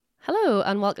Hello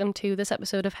and welcome to this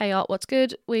episode of Hey Art, What's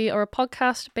Good? We are a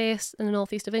podcast based in the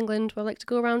northeast of England where I like to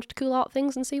go around to cool art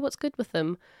things and see what's good with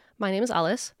them. My name is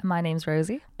Alice. My name's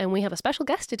Rosie. And we have a special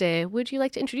guest today. Would you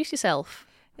like to introduce yourself?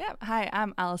 Yeah, hi,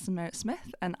 I'm Alison Merritt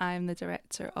Smith and I'm the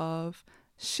director of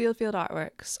Shieldfield Art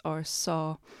Works, or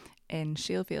SAW, in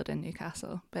Shieldfield in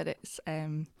Newcastle, but it's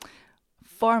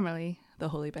formerly the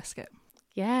Holy Biscuit.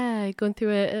 Yeah, going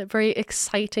through a very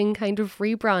exciting kind of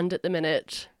rebrand at the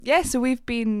minute. Yeah, so we've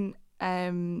been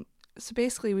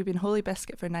we've been Holy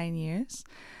Biscuit for 9 years.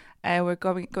 We're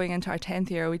going into our 10th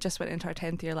year. We just went into our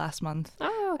 10th year last month.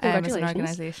 Oh, congratulations. As an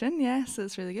organisation, yeah, so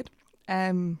it's really good.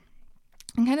 And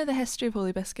kind of the history of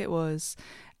Holy Biscuit was,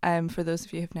 for those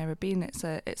of you who've never been,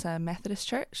 it's a Methodist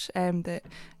church that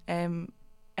in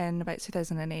about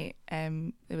 2008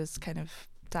 it was kind of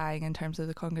dying in terms of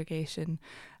the congregation,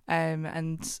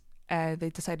 and they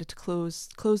decided to close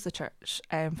the church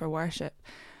for worship.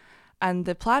 And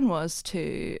the plan was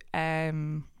to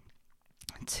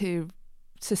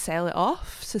sell it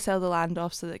off, to sell the land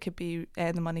off, so that it could be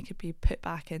the money could be put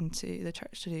back into the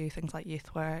church to do things like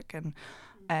youth work and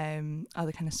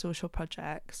other kind of social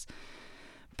projects.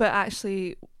 But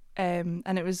actually,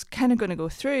 and it was kind of going to go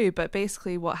through, but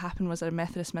basically what happened was a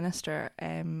Methodist minister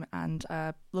and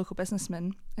a local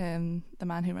businessman, the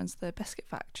man who runs the biscuit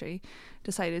factory,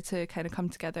 decided to kind of come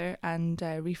together and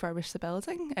refurbish the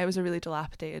building. It was a really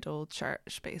dilapidated old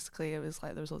church, basically. It was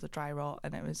like there was loads of dry rot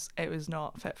and it was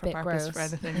not fit for purpose for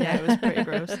anything. Yeah, it was pretty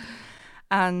gross.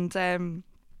 And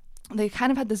they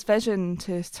kind of had this vision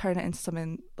to turn it into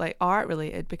something like art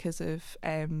related because of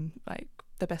like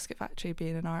the biscuit factory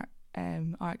being an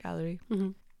art gallery,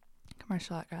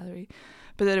 commercial art gallery,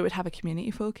 but that it would have a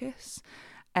community focus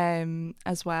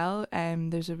as well.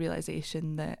 There's a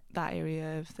realisation that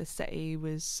area of the city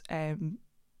was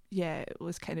it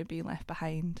was kind of being left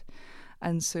behind,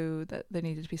 and so that there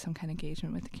needed to be some kind of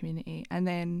engagement with the community, and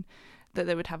then that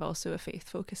they would have also a faith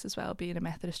focus as well, being a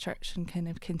Methodist church and kind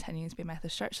of continuing to be a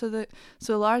Methodist church.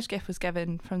 So a large gift was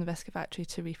given from the biscuit factory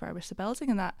to refurbish the building,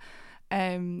 and that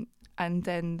and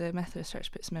then the Methodist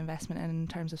Church put some investment in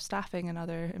terms of staffing and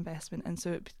other investment, and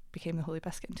so it became the Holy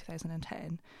Biscuit in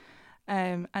 2010.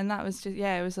 And that was just,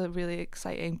 it was a really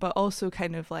exciting, but also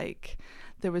kind of like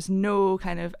there was no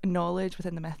kind of knowledge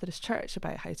within the Methodist Church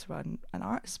about how to run an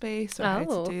art space or how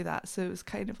to do that. So it was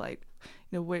kind of like,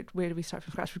 where do we start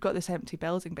from scratch? We've got this empty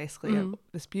building, basically,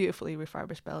 this beautifully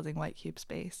refurbished building, white cube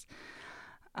space.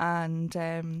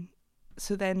 And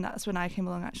so then that's when I came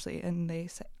along, actually, and they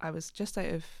said, I was just out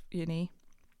of uni,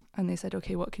 and they said,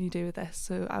 okay, what can you do with this?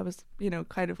 So I was,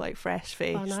 kind of like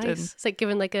fresh-faced. Oh, nice. It's like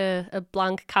giving like a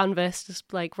blank canvas,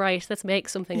 just like, right, let's make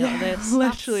something out of this.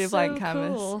 Literally a blank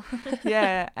canvas. Cool.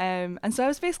 Yeah. And so I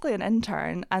was basically an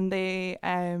intern, and they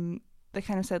kind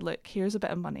of said, look, here's a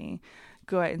bit of money,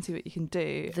 go out and see what you can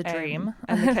do. The dream.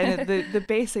 And the kind of the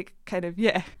basic kind of,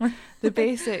 the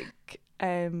basic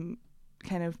kind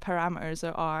of parameters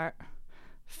of art,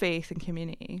 faith and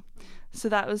community. So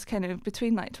that was kind of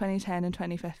between like 2010 and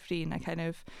 2015. I kind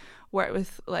of worked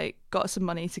with, like, got some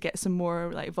money to get some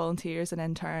more like volunteers and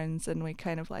interns, and we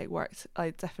kind of like worked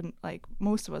like different, like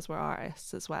most of us were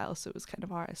artists as well, so it was kind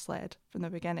of artist led from the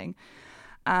beginning.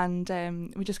 And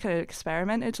we just kind of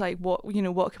experimented, like what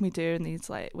can we do in these,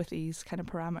 like, with these kind of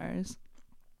parameters.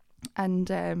 And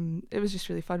it was just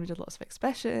really fun. We did lots of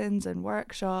exhibitions and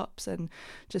workshops and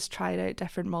just tried out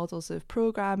different models of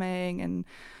programming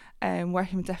and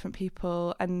working with different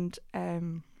people and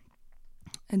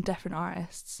different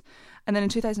artists. And then in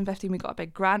 2015 we got a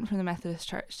big grant from the Methodist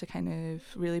Church to kind of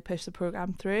really push the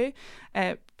programme through,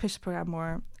 push the programme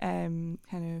more, kind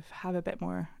of have a bit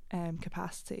more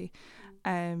capacity.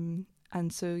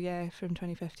 And so, from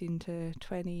 2015 to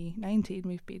 2019,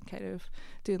 we've been kind of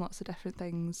doing lots of different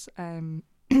things,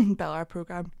 built our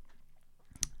programme.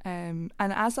 And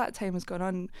as that time has gone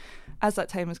on, as that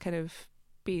time has kind of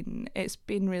been, it's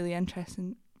been really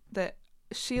interesting that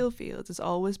Shieldfield has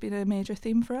always been a major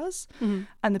theme for us,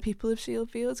 and the people of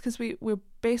Shieldfield, because we're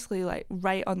basically like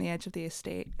right on the edge of the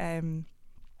estate.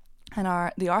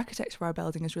 And the architecture of our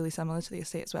building is really similar to the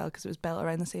estate as well, because it was built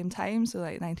around the same time, so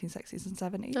like 1960s and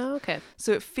 70s. Oh, okay.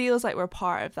 So it feels like we're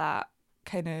part of that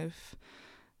kind of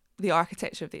the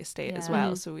architecture of the estate as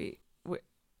well. So we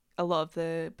a lot of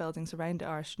the buildings around it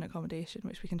are student accommodation,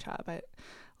 which we can chat about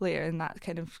later, and that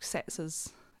kind of sets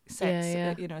it's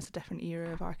a different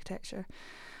era of architecture.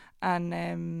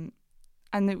 And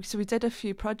so we did a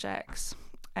few projects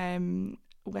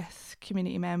with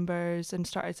community members and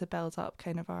started to build up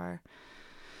kind of our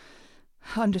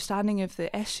understanding of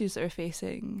the issues that are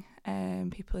facing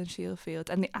people in Shieldfield,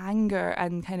 and the anger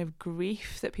and kind of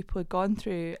grief that people had gone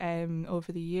through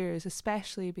over the years,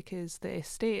 especially because the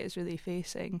estate is really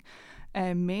facing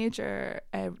major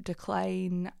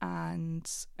decline and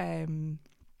I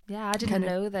didn't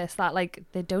know this, that like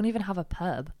they don't even have a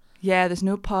pub. Yeah, there's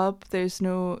no pub, there's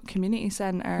no community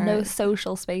centre. No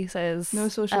social spaces. No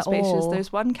social at spaces. all.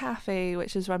 There's one cafe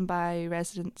which is run by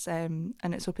residents and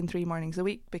it's open 3 mornings a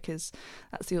week because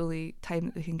that's the only time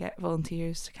that they can get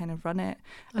volunteers to kind of run it.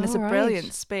 And it's a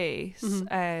brilliant space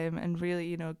and really,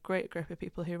 you know, a great group of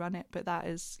people who run it. But that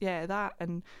is, that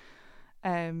and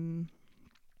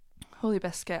Holy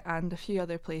Biscuit and a few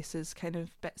other places, kind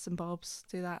of bits and bobs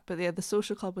do that. But the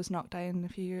social club was knocked down a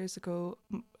few years ago.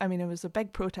 I mean, it was a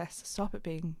big protest to stop it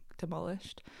being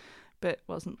demolished, but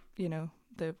wasn't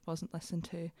listened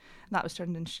to. And that was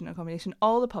turned into student accommodation.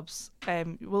 All the pubs, a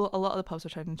lot of the pubs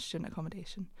were turned into student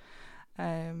accommodation.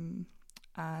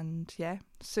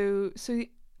 So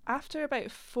after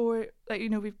about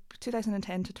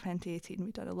 2010 to 2018,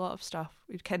 we'd done a lot of stuff.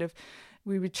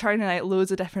 We were churning out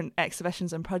loads of different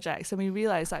exhibitions and projects, and we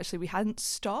realised actually we hadn't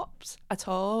stopped at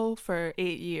all for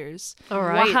 8 years. All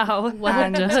right. Wow.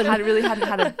 And hadn't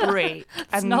had a break.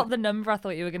 It's not the number I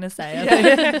thought you were going to say.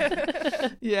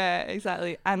 Yeah,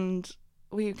 exactly. And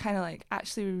we kind of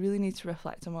actually we really need to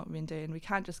reflect on what we've been doing. We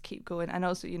can't just keep going. And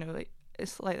also,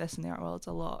 it's like this in the art world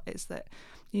a lot. It's that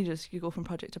you go from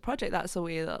project to project. That's the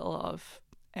way that a lot of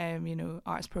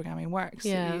arts programming works.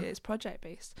 Yeah. It's project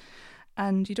based.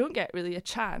 And you don't get really a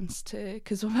chance to,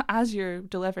 because as you're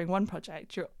delivering one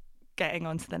project, you're getting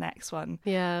on to the next one.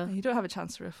 Yeah. And you don't have a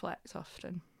chance to reflect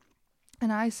often.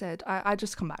 And I said, I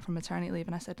just come back from maternity leave,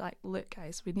 and I said, look,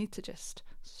 guys, we need to just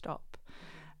stop.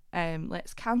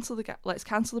 Let's cancel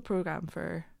the program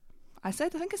for. I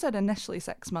think I said initially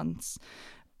 6 months,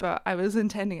 but I was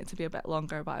intending it to be a bit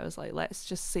longer. But I was like, let's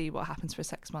just see what happens for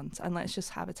 6 months, and let's just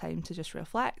have a time to just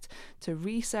reflect, to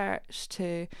research,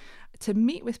 to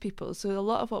meet with people. So a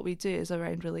lot of what we do is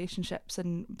around relationships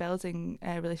and building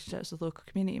relationships with local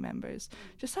community members.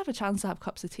 Just have a chance to have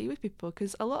cups of tea with people,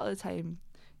 because a lot of the time,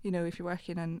 if you're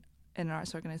working in an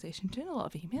arts organisation, doing a lot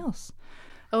of emails.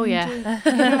 Oh yeah.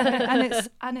 and it's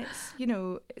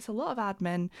it's a lot of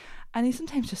admin, and you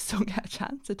sometimes just don't get a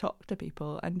chance to talk to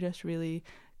people and just really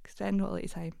spend quality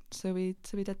time. So we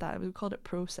did that. We called it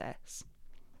Process.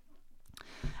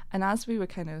 And as we were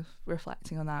kind of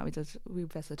reflecting on that, we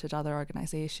visited other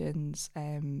organisations.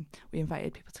 We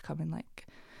invited people to come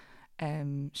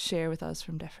and share with us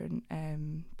from different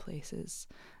places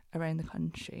around the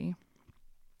country.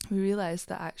 We realised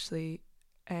that actually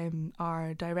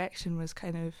our direction was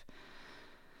kind of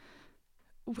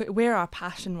where our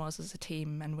passion was as a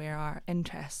team, and where our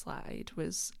interest lied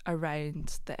was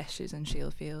around the issues in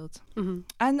Shieldfield,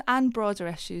 and broader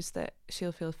issues that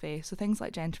Shieldfield face. So things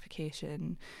like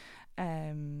gentrification, what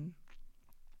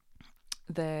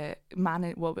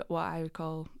I would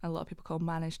call, a lot of people call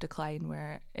managed decline,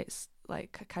 where it's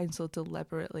like a council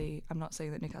deliberately, I'm not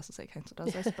saying that Newcastle City Council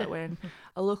does this, but when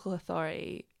a local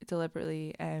authority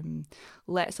deliberately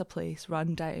lets a place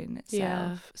run down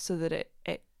itself so that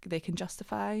they can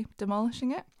justify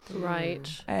demolishing it, right?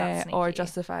 Or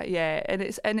justify,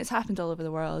 and it's happened all over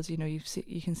the world. You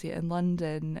can see it in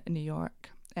London, New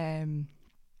York,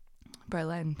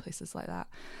 Berlin, places like that,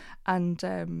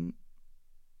 and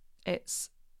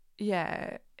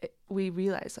we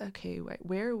realised, okay,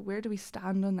 where do we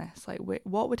stand on this?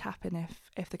 What would happen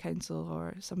if the council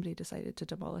or somebody decided to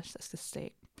demolish this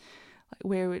estate?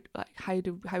 How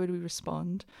would we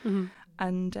respond?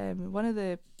 And one of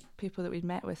the people that we'd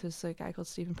met with was a guy called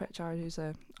Stephen Pritchard, who's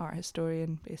an art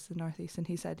historian based in the Northeast, and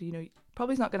he said,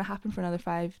 probably not going to happen for another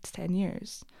 5 to 10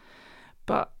 years,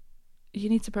 but you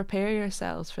need to prepare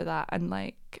yourselves for that, and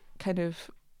kind of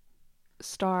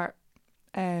start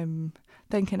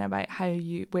thinking about where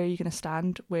you're going to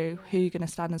stand, who you're going to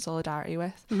stand in solidarity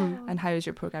with, and how is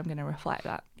your program going to reflect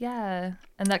that. Yeah,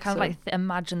 and that kind of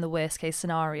imagine the worst case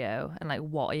scenario,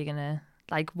 and what are you gonna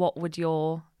what would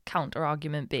your counter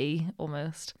argument be,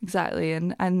 almost. Exactly.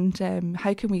 And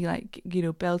how can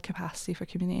we build capacity for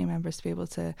community members to be able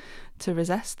to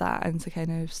resist that, and to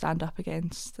kind of stand up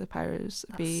against the powers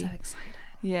that be. That's so exciting.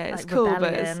 Yeah, it's cool,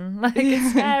 rebellion. But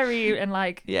it's scary and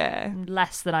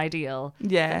less than ideal.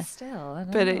 Yeah, but still, I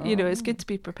don't but know. it's good to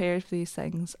be prepared for these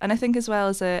things. And I think as well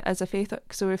as a faith,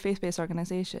 so we're a faith-based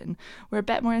organisation, we're a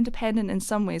bit more independent in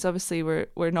some ways. Obviously, we're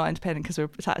not independent because we're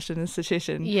attached to an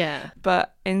institution. Yeah,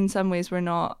 but in some ways we're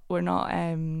not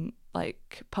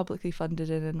publicly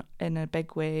funded in a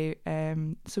big way.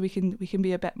 So we can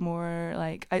be a bit more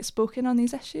outspoken on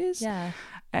these issues. Yeah.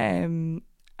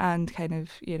 and kind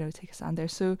of, you know, take a stand there.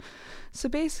 So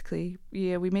basically,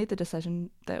 yeah, we made the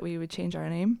decision that we would change our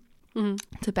name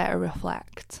to better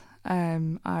reflect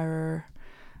our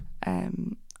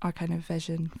kind of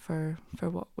vision for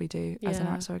what we do as an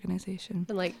arts organisation.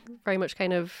 And like very much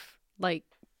kind of like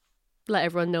let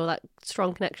everyone know that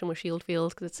strong connection with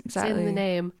Shieldfield because it's in the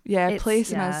name. Yeah,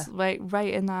 placing us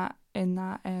right in that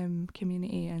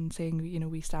community and saying, you know,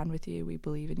 we stand with you, we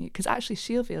believe in you. Because actually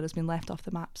Shieldfield has been left off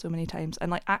the map so many times,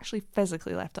 and like actually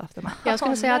physically left off the map. Yeah, I was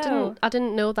going to say, I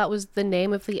didn't know that was the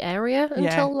name of the area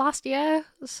until last year.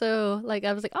 So like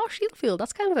I was like, oh, Shieldfield,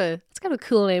 that's kind of a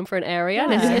cool name for an area,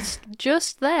 and it's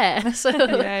just there. So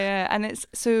and it's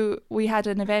so we had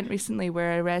an event recently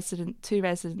where two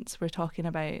residents were talking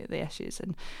about the issues,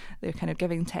 and they were kind of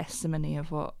giving testimony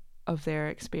of their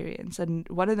experience, and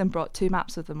one of them brought two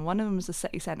maps with them. One of them was the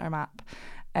city centre map,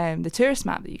 the tourist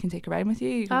map that you can take around with you.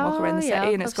 You can walk around the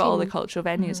city, and it's got all the cultural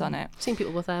venues on it. I've seen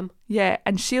people with them. Yeah,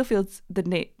 and Shieldfield's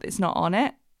it's not on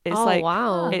it. It's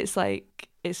it's like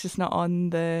it's just not on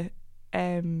the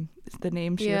name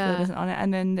Shieldfield isn't on it.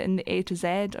 And then in the A to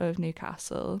Z of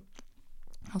Newcastle,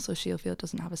 also Shieldfield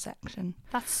doesn't have a section.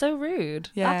 That's so rude.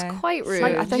 Yeah, that's quite rude.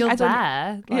 Like, I think you're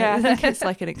there. Yeah, I think it's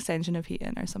like an extension of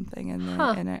Heaton or something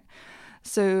in it.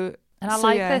 So, and I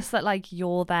like this that like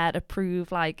you're there to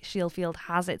prove like Shieldfield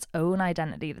has its own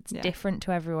identity that's different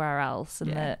to everywhere else,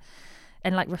 and that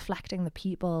and like reflecting the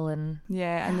people and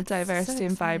and the diversity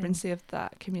and vibrancy of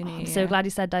that community. I'm so glad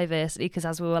you said diversity, because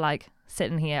as we were like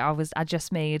sitting here, I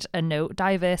just made a note,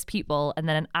 diverse people, and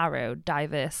then an arrow,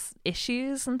 diverse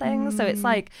issues and things. So it's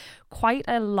like quite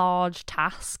a large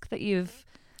task that you've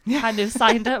kind of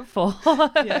signed up for.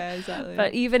 Yeah, exactly.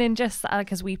 But even in just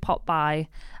because we popped by,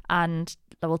 and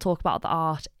we'll talk about the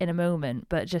art in a moment,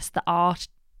 but just the art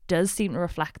does seem to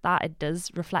reflect that. It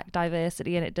does reflect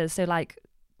diversity, and it does. So like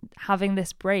having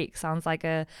this break sounds like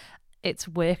it's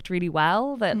worked really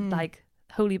well, that like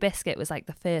Holy Biscuit was like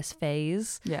the first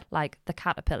phase, like the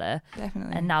caterpillar,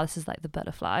 definitely, and now this is like the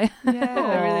butterfly. Yeah,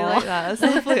 I really like that.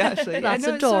 That's lovely, actually. That's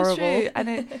adorable. It's so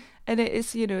true. And it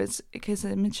is, you know, it's because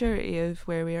of the maturity of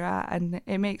where we're at, and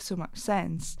it makes so much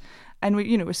sense. And we,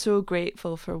 you know, we're so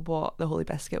grateful for what the Holy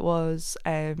Biscuit was.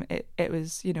 It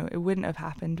was, you know, it wouldn't have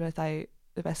happened without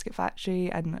the biscuit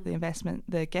factory and the investment,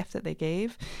 the gift that they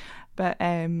gave. But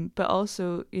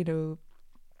also, you know,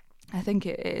 I think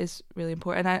it is really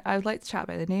important. I would like to chat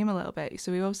about the name a little bit.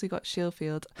 So we've obviously got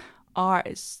Shieldfield. Art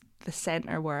is the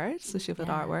centre word, so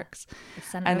Shieldfield Art Works.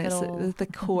 And it's the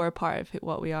core part of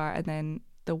what we are. And then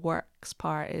the works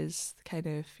part is kind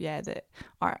of, that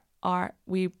art,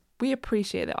 we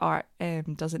appreciate that art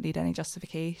doesn't need any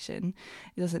justification.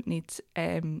 It doesn't need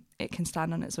it can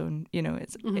stand on its own, you know,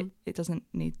 it doesn't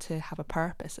need to have a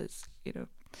purpose. It's, you know,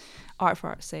 art for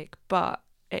art's sake, but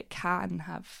it can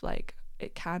have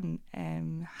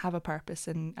have a purpose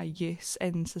and a use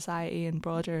in society and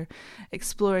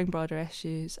exploring broader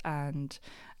issues and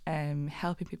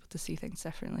helping people to see things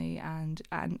differently and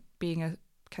being a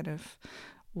kind of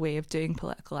way of doing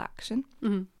political action.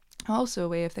 Also a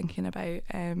way of thinking about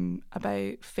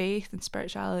faith and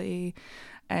spirituality.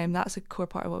 That's a core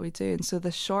part of what we do. And so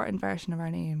the shortened version of our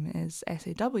name is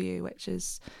SAW, which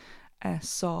is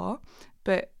saw.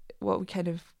 But what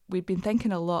we've been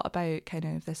thinking a lot about kind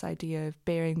of this idea of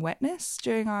bearing witness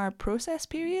during our process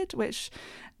period, which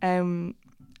this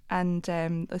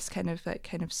kind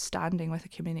of standing with a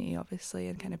community, obviously,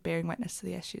 and kind of bearing witness to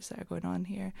the issues that are going on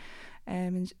here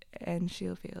in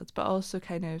Shieldfield, but also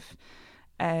kind of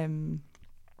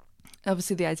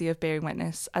obviously the idea of bearing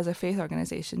witness as a faith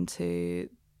organisation to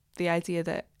the idea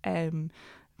that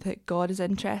that God is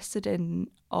interested in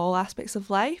all aspects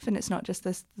of life, and it's not just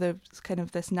this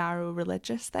narrow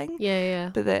religious thing.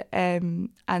 But that and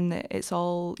that it's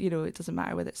all, you know, it doesn't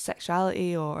matter whether it's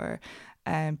sexuality or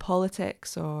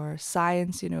politics or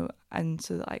science, you know. And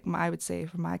so like I would say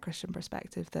from my Christian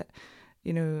perspective that,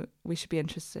 you know, we should be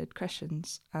interested,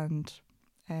 Christians and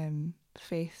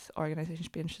faith organisations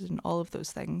should be interested in all of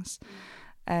those things.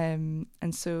 And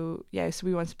so so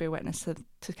we want to bear witness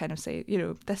to kind of say, you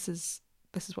know, this is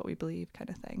what we believe, kind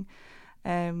of thing.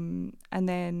 And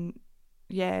then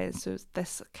so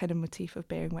this kind of motif of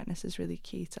bearing witness is really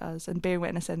key to us, and bearing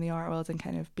witness in the art world and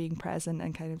kind of being present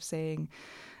and kind of saying,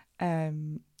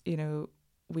 you know,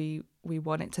 we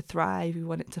want it to thrive, we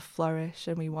want it to flourish,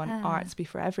 and we want art to be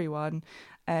for everyone,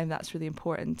 and that's really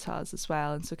important to us as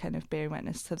well. And so kind of bearing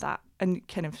witness to that and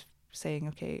kind of saying,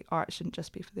 okay, art shouldn't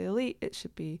just be for the elite, it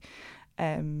should be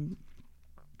kind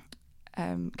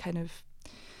of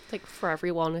like for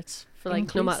everyone. It's for like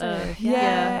inclusive. No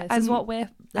matter this is what we're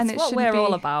That's what we're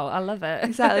all about. I love it.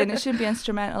 Exactly, and it shouldn't be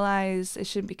instrumentalized. It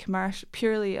shouldn't be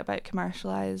purely about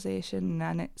commercialization,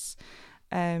 and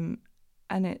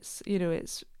it's you know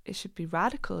it should be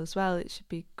radical as well. It should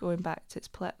be going back to its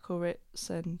political roots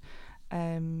and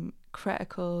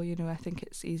critical. You know, I think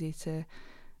it's easy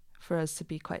for us to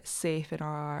be quite safe in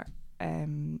our art,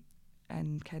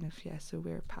 and kind of, so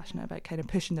we're passionate about kind of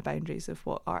pushing the boundaries of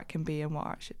what art can be and what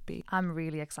art should be. I'm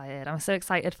really excited. I'm so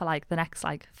excited for like the next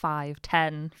like 5,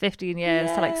 10, 15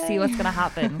 years to like see what's going to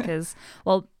happen, because,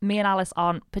 well, me and Alice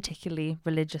aren't particularly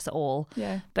religious at all,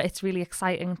 but it's really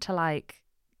exciting to like,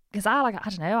 because I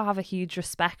don't know, I have a huge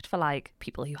respect for like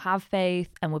people who have faith,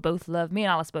 and me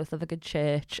and Alice both love a good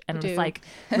church, and it's like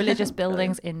religious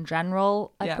buildings in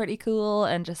general are pretty cool,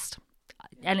 and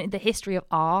the history of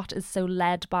art is so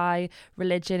led by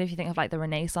religion, if you think of like the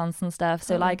Renaissance and stuff.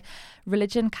 So like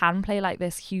religion can play like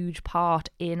this huge part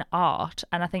in art,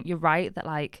 and I think you're right that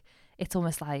like it's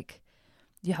almost like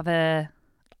you have an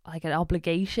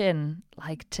obligation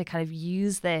like to kind of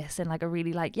use this in like a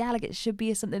really like like it should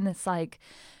be something that's like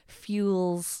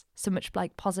fuels so much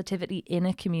like positivity in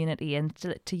a community, and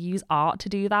to use art to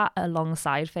do that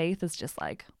alongside faith is just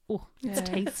like it's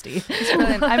tasty. It's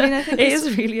brilliant. I mean, I think it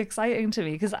is really exciting to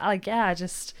me, because like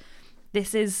this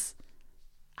is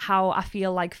how I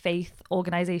feel like faith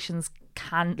organizations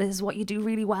this is what you do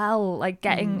really well, like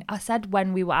getting I said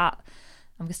when we were at,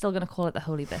 I'm still going to call it the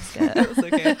Holy Biscuit. That's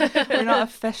okay. We're not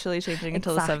officially changing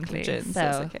until the 7th of June,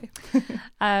 so it's okay.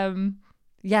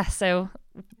 So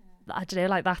I don't know,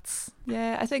 like that's...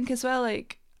 Yeah, I think as well,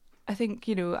 like, I think,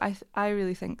 you know, I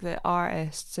really think that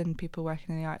artists and people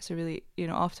working in the arts are really, you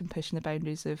know, often pushing the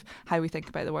boundaries of how we think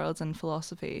about the world and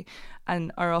philosophy,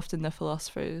 and are often the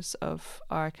philosophers of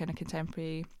our kind of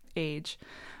contemporary age.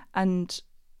 And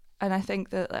I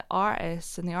think that like,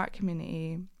 artists and the art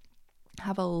community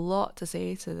have a lot to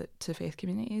say to faith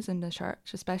communities and the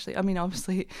church, especially. I mean,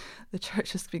 obviously the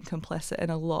church has been complicit in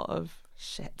a lot of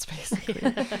shit, basically.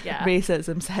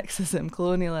 Racism, sexism,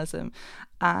 colonialism,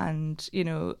 and, you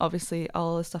know, obviously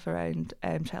all the stuff around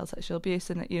child sexual abuse,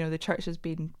 and, you know, the church has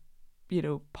been, you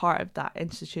know, part of that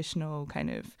institutional kind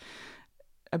of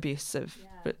abusive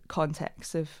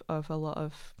context of a lot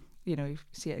of, you know, you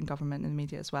see it in government and the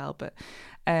media as well, but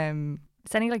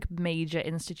it's any like major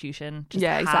institution just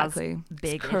exactly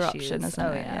big it's corruption issues.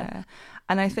 isn't it?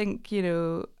 And I think, you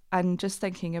know, and just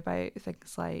thinking about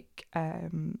things like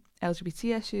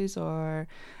LGBT issues or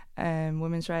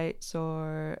women's rights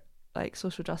or like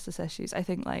social justice issues, I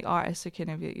think like artists are kind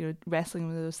of, you know, wrestling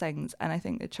with those things, and I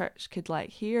think the church could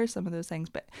like hear some of those things,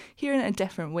 but hear in a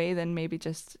different way than maybe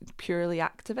just purely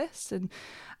activists. And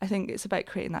I think it's about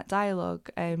creating that dialogue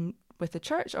with the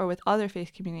church or with other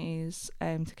faith communities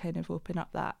to kind of open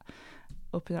up that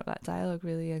dialogue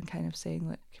really, and kind of saying,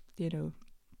 look, you know,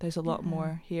 there's a lot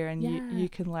more here, and you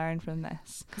can learn from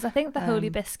this. Because I think the Holy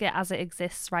Biscuit as it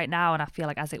exists right now, and I feel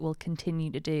like as it will continue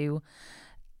to do,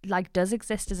 like does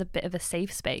exist as a bit of a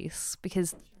safe space,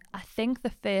 because I think the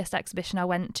first exhibition I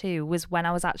went to was when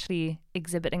I was actually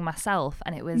exhibiting myself,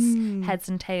 and it was Heads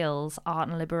and Tails, Art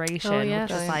and Liberation,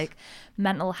 which is like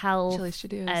mental health Chile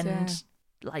Studios, and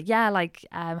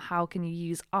how can you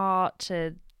use art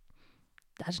to,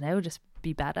 I don't know, just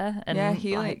be better, and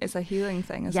healing. Like, it's a healing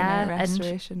thing, isn't it?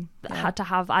 Restoration. And had to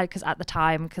have because at the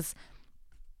time,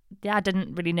 I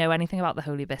didn't really know anything about the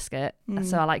Holy Biscuit,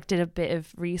 so I like did a bit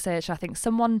of research. I think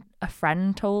a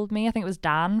friend told me, I think it was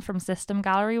Dan from System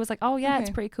Gallery, was like, oh yeah,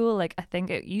 it's pretty cool, like I think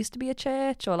it used to be a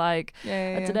church, or like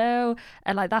I don't know,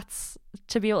 and like that's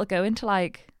to be able to go into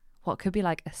like what could be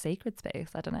like a sacred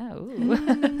space. I don't know.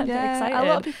 A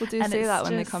lot of people do say that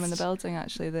when they come in the building,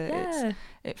 actually, that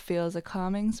it feels a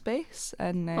calming space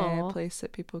and a place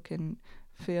that people can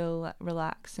feel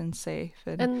relaxed and safe,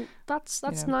 and that's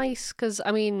nice, because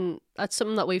I mean that's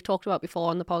something that we've talked about before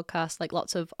on the podcast, like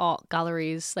lots of art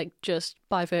galleries, like just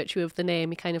by virtue of the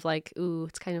name, you kind of like, ooh,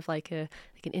 it's kind of like an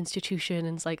institution,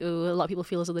 and it's like, ooh, a lot of people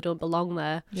feel as though they don't belong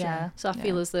there. So I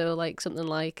feel as though like something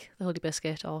like the Holy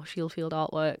Biscuit or Shieldfield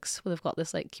Art Works, where they've got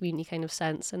this like community kind of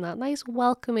sense and that nice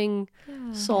welcoming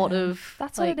sort of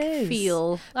that's like what it is.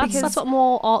 Feel. That's what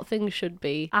more art things should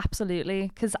be.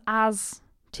 Absolutely, because as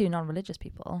to non-religious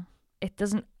people, it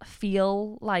doesn't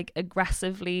feel like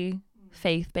aggressively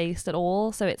faith-based at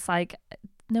all, so it's like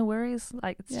no worries,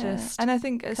 like it's just, and I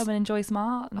think come and enjoy some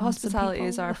art. Hospitality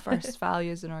is our first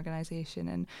value as an organisation,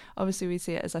 and obviously we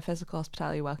see it as a physical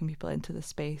hospitality, welcome people into the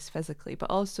space physically,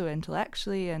 but also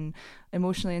intellectually and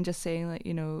emotionally, and just saying like,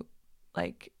 you know,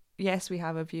 like yes, we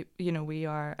have a view, you know, we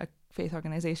are a faith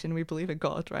organisation, we believe in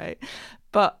God, right?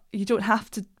 But you don't have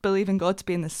to believe in God to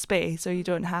be in this space, or you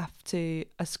don't have to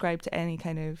ascribe to any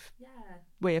kind of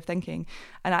way of thinking.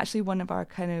 And actually one of our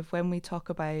kind of, when we talk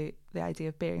about the idea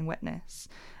of bearing witness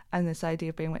and this idea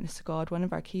of bearing witness to God, one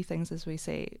of our key things is we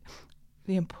say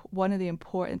one of the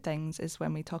important things is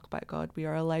when we talk about God, we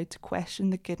are allowed to question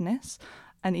the goodness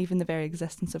and even the very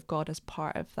existence of God as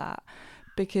part of that.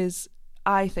 Because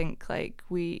I think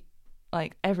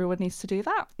everyone needs to do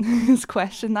that, is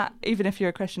question that, even if you're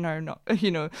a Christian or not. I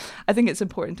think it's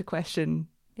important to question.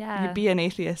 Yeah. You be an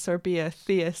atheist or be a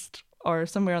theist or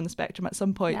somewhere on the spectrum at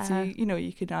some point. Yeah. So,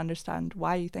 you can understand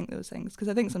why you think those things. Because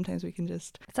I think sometimes we can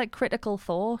just... It's like critical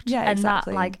thought. Yeah, and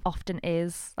exactly. that often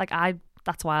is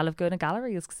that's why I love going to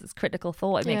galleries, because it's critical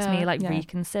thought. It makes me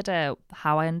reconsider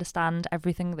how I understand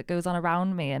everything that goes on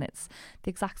around me, and it's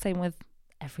the exact same with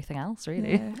everything else,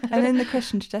 really. Yeah. And in the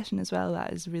Christian tradition as well,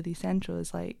 that is really central,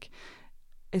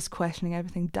 is questioning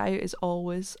everything. Doubt is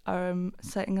always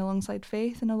sitting alongside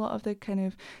faith in a lot of the kind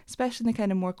of, especially in the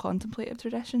kind of more contemplative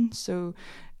traditions. So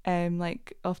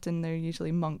often they're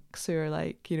usually monks who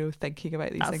are thinking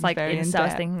about these things very in depth. I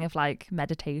was thinking of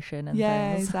meditation and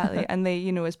things. Exactly. And they,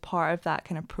 as part of that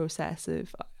kind of process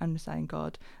of understanding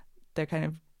God, they're kind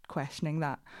of questioning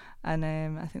that. And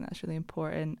I think that's really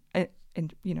important in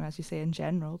as you say, in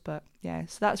general. But yeah,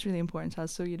 so that's really important to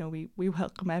us. So we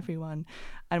welcome everyone,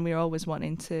 and we're always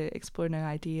wanting to explore new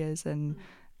ideas, and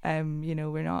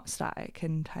we're not static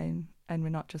in time, and we're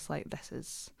not just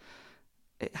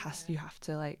you have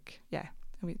to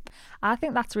I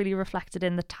think that's really reflected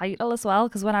in the title as well,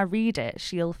 because when I read it,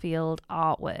 Shieldfield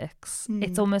Art Works,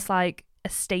 it's almost like a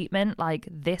statement,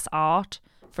 this art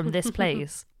from this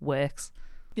place works.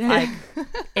 Yeah.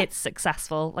 It's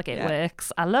successful, it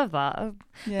works. I love that.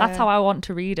 Yeah. That's how I want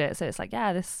to read it. So it's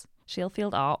this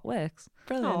Shieldfield Art works.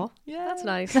 Brilliant. Oh, yeah, that's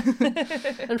nice. And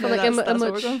from that's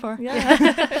what we're going for.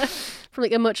 Yeah. From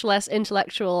a much less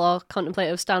intellectual or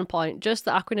contemplative standpoint, just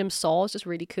the acronym SAW is just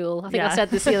really cool. I think I said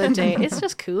this the other day. It's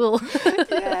just cool.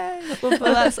 Yeah. Well,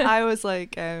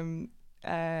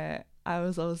 I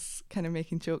was always kind of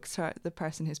making jokes to the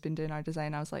person who's been doing our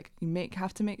design. I was like, you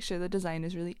have to make sure the design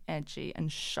is really edgy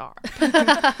and sharp.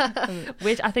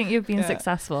 Which I think you've been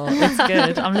successful. It's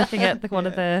good. I'm looking at one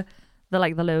of the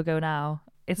logo now.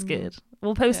 It's good.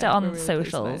 We'll post it on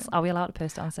socials. Are we allowed to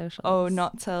post it on socials? Oh,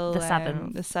 not till the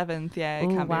 7th. The 7th, yeah. It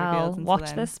Ooh, can't be revealed until Watch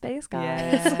then. this space,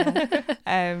 guys.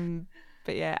 Yeah.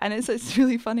 But yeah, and it's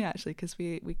really funny actually, because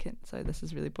we can. Sorry, this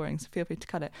is really boring, so feel free to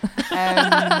cut it.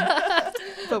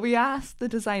 But we asked the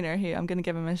designer, who I'm going to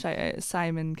give him a shout out,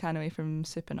 Simon Canaway from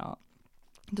Supernaught.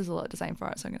 He does a lot of design for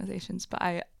arts organisations.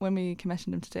 But when we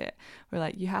commissioned him to do it, we're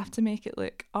like, you have to make it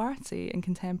look artsy and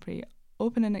contemporary,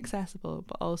 open and accessible,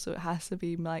 but also it has to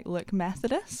be look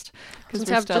Methodist, because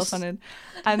we're still funded.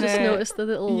 And just noticed the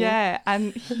little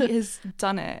and he has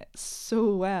done it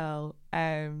so well.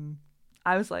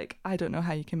 I was like, I don't know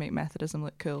how you can make Methodism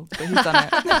look cool, but he's done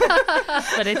it.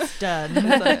 But it's done.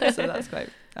 So that's quite.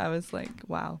 I was like,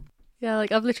 wow. Yeah,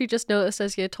 I've literally just noticed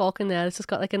as you're talking there, it's just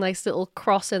got a nice little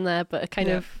cross in there, but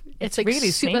it's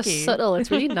really super sneaky. Subtle. It's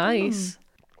really nice.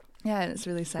 Yeah, and it's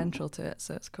really central to it,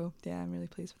 so it's cool. Yeah, I'm really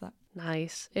pleased with that.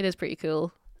 Nice. It is pretty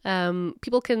cool.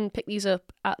 People can pick these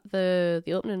up at the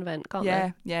opening event, can't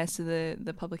they? Yeah. So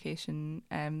the publication.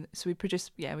 So we've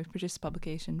produced a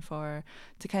publication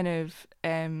to kind of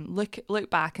look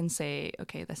back and say,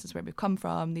 okay, this is where we've come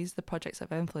from. These are the projects that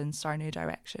have influenced our new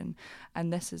direction,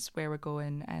 and this is where we're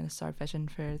going, and this is our vision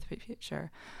for the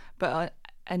future. But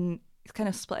and it's kind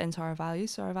of split into our values.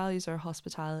 So our values are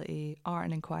hospitality, art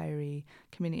and inquiry,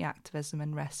 community activism,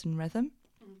 and rest and rhythm.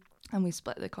 And we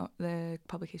split the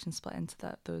publication split into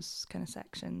those kind of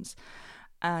sections.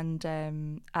 And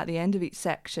at the end of each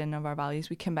section of our values,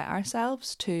 we commit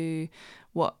ourselves to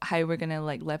how we're going to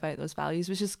live out those values,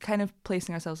 which is kind of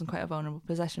placing ourselves in quite a vulnerable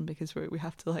position, because we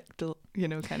have to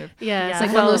kind of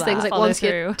it's one of those things once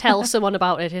you tell someone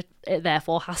about it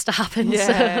therefore has to happen.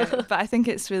 Yeah, so. But I think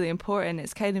it's really important.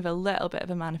 It's kind of a little bit of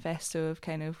a manifesto of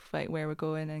kind of where we're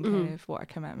going and kind of what our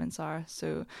commitments are.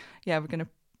 So yeah, we're going to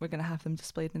have them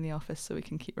displayed in the office so we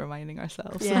can keep reminding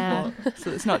ourselves. Yeah. So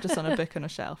it's not just on a book on a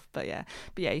shelf. But yeah,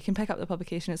 you can pick up the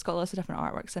publication. It's got lots of different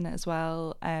artworks in it as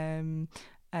well,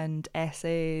 and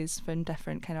essays from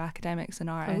different kind of academics and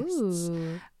artists,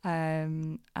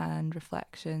 and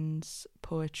reflections,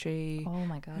 poetry. Oh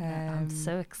my god, I'm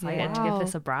so excited to give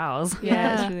this a browse.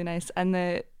 Yeah, it's really nice. And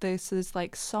there's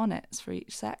sonnets for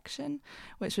each section,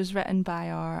 which was written by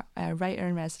our writer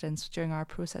in residence during our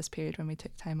process period when we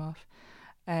took time off.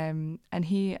 And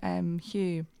he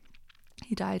Hugh,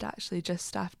 he died actually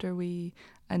just after he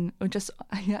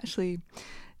actually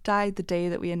died the day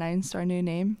that we announced our new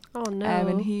name. Oh no.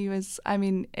 And he was,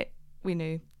 we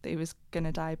knew that he was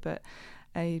gonna die, but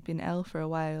he'd been ill for a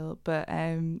while, but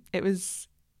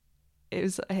it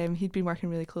was he'd been working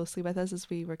really closely with us as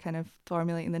we were kind of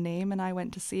formulating the name, and I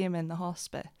went to see him in the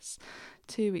hospice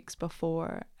 2 weeks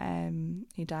before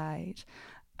he died,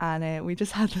 and we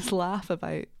just had this laugh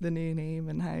about the new name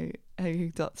and how he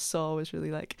thought Saw was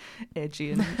really like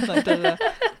edgy and like da, da,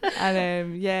 da.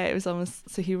 And yeah, it was almost,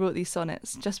 so he wrote these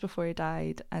sonnets just before he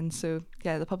died, and so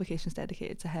yeah, the publication's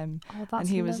dedicated to him. Oh, that's and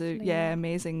he was lovely.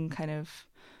 amazing kind of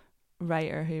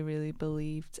writer who really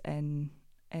believed in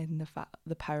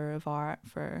the power of art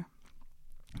for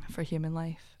human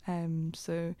life.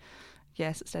 So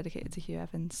yes, it's dedicated to Hugh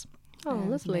Evans. Oh,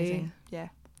 It's lovely. amazing. Yeah.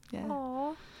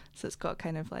 Aww. So it's got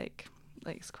kind of like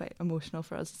it's quite emotional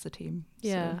for us as a team.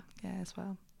 Yeah. So, yeah, as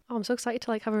well. Oh, I'm so excited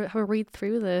to like have a read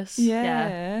through this.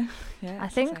 Yeah. I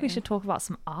think we should talk about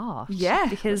some art. Yeah,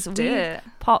 because let's do we it.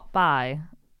 popped by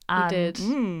and did.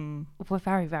 we're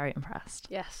very, very impressed.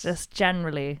 Yes. Just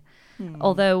generally.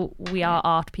 Although we are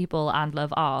art people and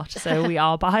love art, so we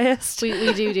are biased.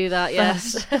 we do that,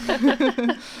 yes.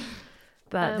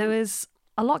 But there was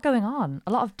a lot going on,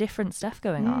 a lot of different stuff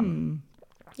going on.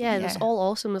 Yeah, it was all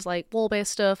awesome. There's like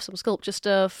wall-based stuff, some sculpture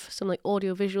stuff, some like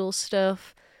audio-visual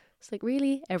stuff. It's like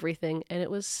really everything, and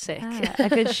it was sick. Yeah, a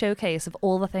good showcase of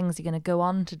all the things you're going to go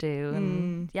on to do.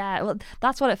 And yeah, well,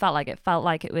 that's what it felt like. It felt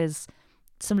like it was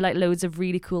some like loads of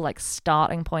really cool like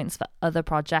starting points for other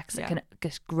projects that can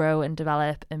just grow and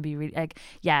develop and be really like,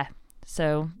 yeah.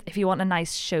 So if you want a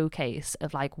nice showcase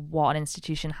of like what an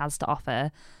institution has to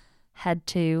offer, head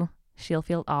to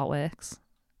Shieldfield Art Works.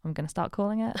 I'm going to start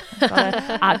calling it.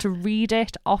 I had to read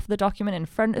it off the document in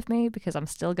front of me because I'm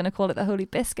still going to call it the Holy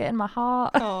Biscuit in my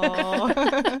heart.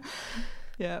 Oh.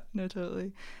 Yeah, no,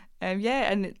 totally.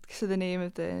 Yeah, and so the name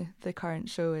of the current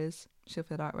show is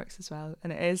Shieldfield Art Works as well,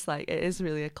 and it is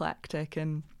really eclectic,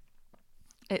 and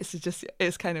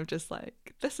it's kind of just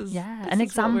like this is an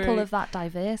example of that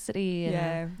diversity.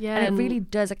 And, and it really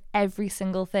does, like every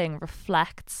single thing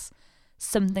reflects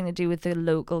something to do with the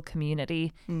local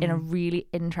community in a really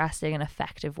interesting and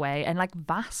effective way, and like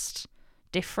vast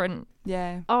different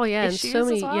and issues so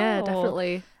many as well,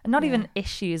 definitely, and not even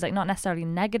issues, like not necessarily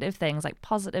negative things, like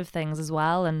positive things as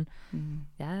well. And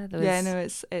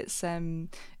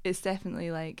it's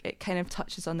definitely like it kind of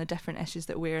touches on the different issues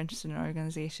that we're interested in our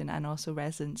organisation and also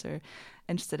residents are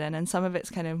interested in, and some of it's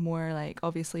kind of more like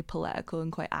obviously political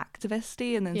and quite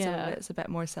activisty, and then some of it's a bit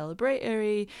more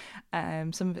celebratory,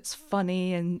 some of it's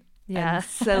funny and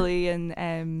silly,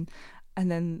 and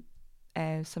then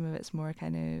some of it's more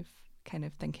kind of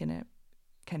thinking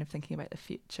about the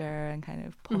future and kind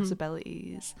of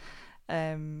possibilities.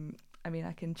 I mean,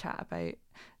 I can chat about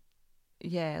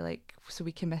so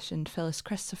we commissioned Phyllis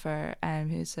Christopher,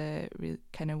 who's a really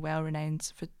kind of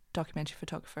well-renowned documentary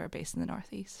photographer based in the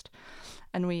Northeast,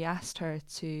 and we asked her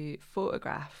to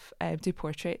photograph, do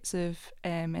portraits of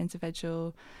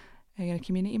individual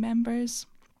community members.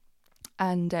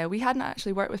 And we hadn't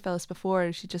actually worked with Phyllis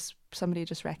before. Somebody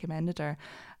just recommended her.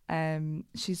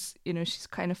 She's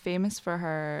kind of famous for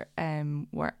her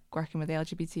working with the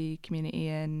LGBT community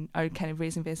or kind of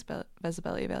raising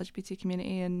visibility of LGBT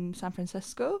community in San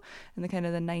Francisco in the kind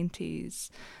of the 90s.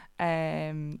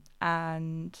 And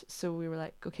so we were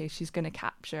like, okay, she's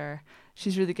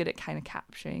really good at kind of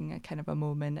capturing a kind of a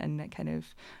moment and kind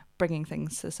of bringing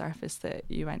things to the surface that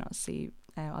you might not see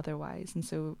otherwise. And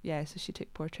so so she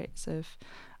took portraits of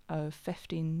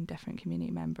 15 different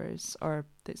community members, or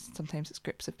sometimes it's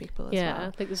groups of people as well. Yeah,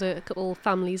 I think there's a couple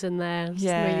families in there. It's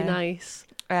really nice.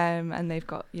 And they've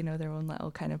got, their own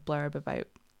little kind of blurb about,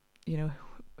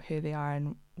 who they are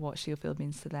and what Shieldfield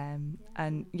means to them.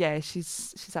 And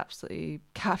she's absolutely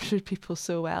captured people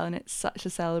so well, and it's such a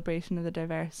celebration of the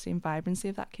diversity and vibrancy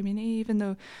of that community, even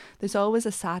though there's always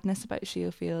a sadness about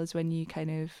Shieldfields when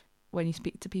you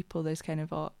speak to people. There's kind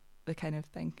of they kind of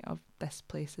think of this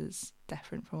place is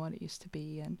different from what it used to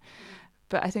be,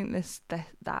 but I think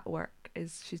that work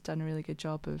she's done a really good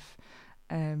job of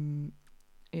kind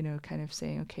of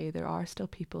saying, okay, there are still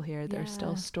people here, there are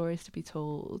still stories to be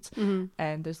told,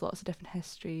 and there's lots of different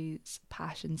histories,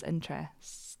 passions,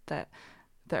 interests that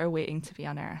are waiting to be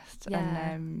unearthed.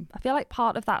 And I feel like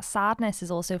part of that sadness is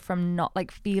also from not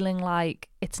like feeling like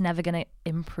it's never going to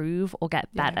improve or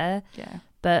get better,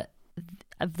 but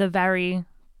the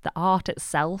art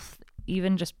itself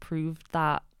even just proved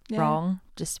that wrong.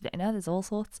 Just there's all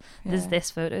sorts. There's this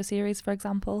photo series, for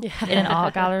example, in an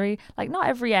art gallery. Like not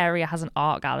every area has an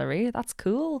art gallery. That's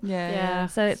cool.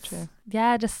 So it's true.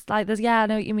 Just like there's I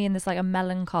know what you mean, there's like a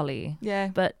melancholy,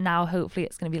 but now hopefully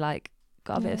it's going to be like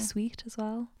got a bit of sweet as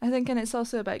well, I think. And it's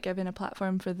also about giving a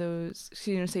platform for those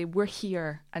say we're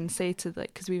here, and say to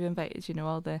because we've invited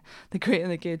all the great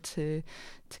and the good to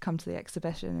come to the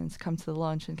exhibition and to come to the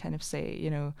launch and kind of say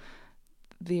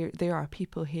there are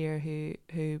people here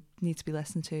who need to be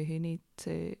listened to, who need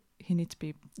to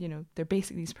be, you know, their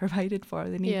basic needs provided for.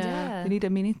 They need they need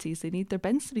amenities, they need their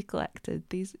bins to be collected.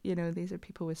 These, you know, these are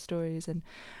people with stories. And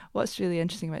what's really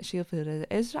interesting about Shieldfield is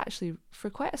it is actually, for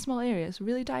quite a small area, it's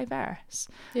really diverse.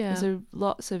 There's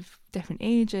lots of different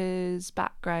ages,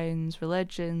 backgrounds,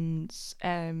 religions,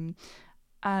 and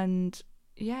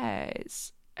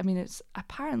it's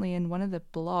apparently in one of the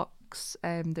blocks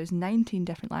there's 19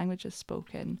 different languages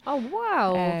spoken. Oh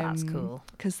wow, that's cool.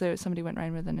 Because somebody went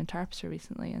around with an interpreter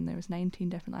recently, and there was 19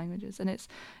 different languages, and it's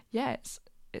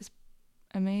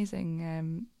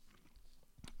amazing,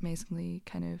 amazingly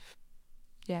kind of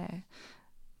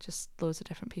just loads of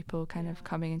different people kind of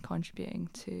coming and contributing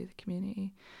to the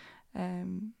community.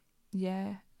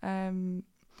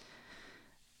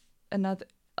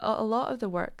 A lot of the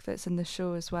work that's in the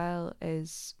show as well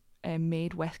is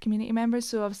made with community members.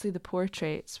 So obviously the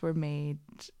portraits were made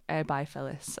by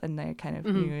Phyllis, and they're kind of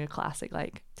you know, classic,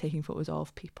 like taking photos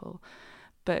of people.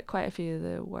 But quite a few of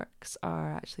the works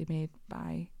are actually made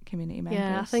by community members.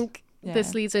 Yeah, I think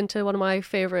this leads into one of my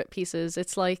favourite pieces.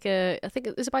 It's like I think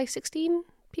it's by 16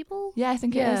 people. Yeah, I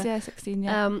think it is. Yeah, 16.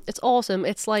 Yeah. It's awesome.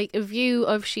 It's like a view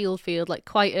of Shieldfield, like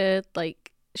quite a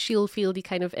like Shieldfieldy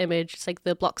kind of image. It's like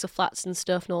the blocks of flats and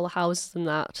stuff, and all the houses and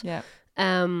that. Yeah.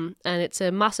 And it's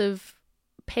a massive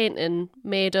painting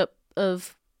made up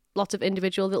of lots of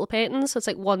individual little paintings. So it's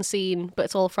like one scene, but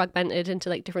it's all fragmented into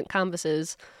like different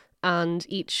canvases, and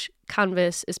each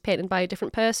canvas is painted by a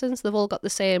different person. So they've all got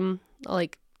the same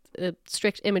like a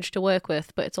strict image to work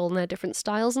with, but it's all in their different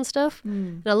styles and stuff.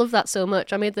 And I love that so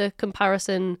much. I made the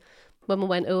comparison when we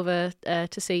went over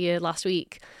to see you last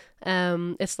week.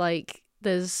 It's like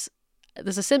there's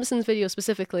a Simpsons video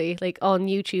specifically like on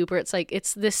YouTube where it's like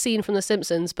it's this scene from The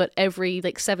Simpsons, but every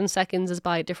like 7 seconds is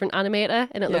by a different animator,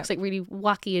 and it looks like really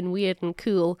wacky and weird and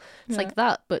cool. It's like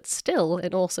that, but still,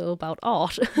 and also about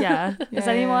art. Is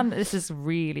anyone, this is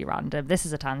really random, this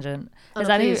is a tangent, is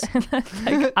any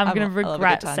like, I'm gonna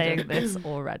regret saying this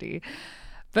already,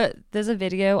 but there's a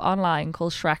video online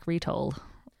called Shrek Retold.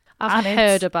 I've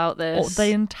heard about this. The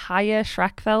entire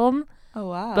Shrek film. Oh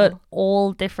wow. But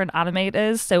all different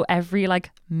animators, so every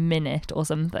like minute or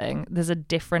something there's a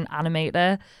different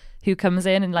animator who comes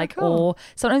in, and like or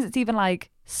sometimes it's even like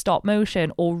stop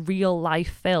motion or real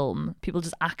life film, people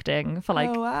just acting for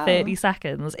like 30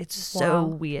 seconds. It's so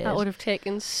weird. That would have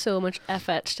taken so much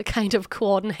effort to kind of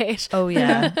coordinate. Oh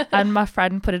yeah. And my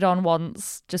friend put it on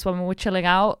once just when we were chilling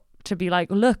out to be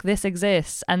like, look, this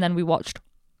exists, and then we watched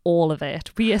all of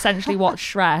it. We essentially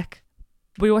watched Shrek.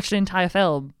 We watched an entire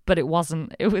film, but it was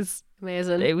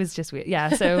amazing. It was just weird. Yeah,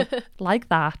 so like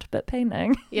that, but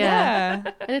painting. Yeah.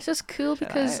 And it's just cool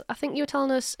because I think you were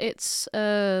telling us it's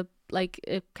like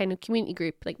a kind of community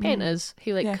group, like painters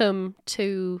who like come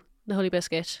to the Holy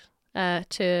Biscuit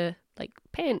to like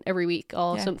paint every week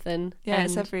or something. Yeah, and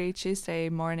it's every Tuesday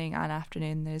morning and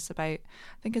afternoon. There's about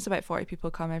 40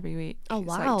 people come every week. Oh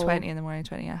wow. It's like 20 in the morning,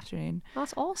 20 in the afternoon.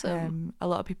 That's awesome. A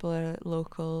lot of people are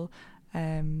local.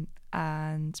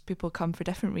 And people come for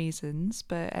different reasons,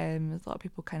 but a lot of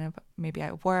people kind of maybe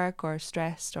out of work or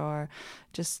stressed or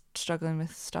just struggling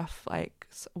with stuff. Like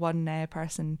one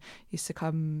person used to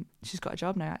come, she's got a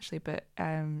job now actually, but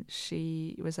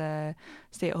she was a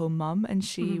stay-at-home mum, and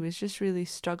she was just really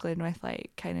struggling with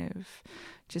like kind of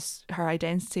just her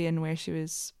identity and where she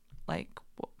was like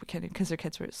because her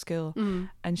kids were at school.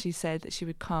 And she said that she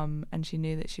would come, and she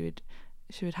knew that she would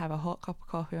have a hot cup of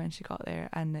coffee when she got there,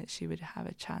 and that she would have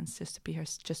a chance just to be her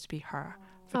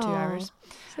for 2 hours.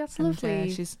 That's lovely.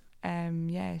 She's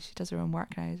she does her own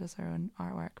work now, does her own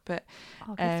artwork, but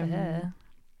good for her.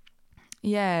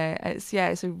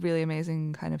 It's a really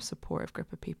amazing kind of supportive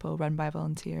group of people run by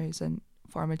volunteers and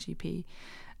former GP.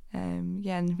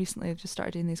 And recently I've just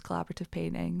started doing these collaborative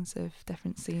paintings of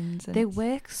different scenes, and they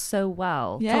work so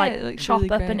well to like chop really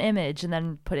up an image and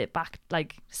then put it back,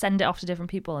 like send it off to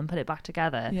different people and put it back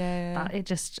together.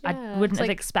 I wouldn't have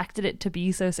expected it to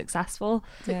be so successful.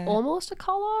 It's like almost a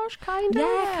collage kind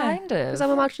of. Kind of, because I'm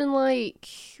imagining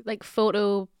like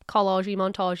photo collagey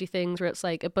montagey things where it's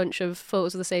like a bunch of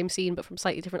photos of the same scene but from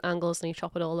slightly different angles, and you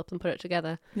chop it all up and put it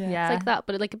together. It's like that,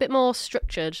 but like a bit more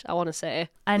structured, I want to say.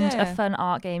 And a fun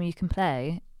art game you can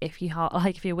play if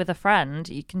you're with a friend,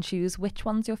 you can choose which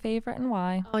one's your favorite and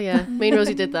why. Oh yeah, me and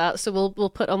Rosie did that. So we'll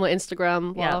put on my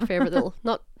Instagram what our favorite little,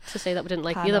 not to say that we didn't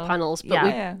like the other panels, but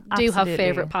we do have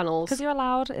favorite panels. Because you're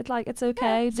allowed. It's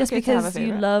okay. Just okay because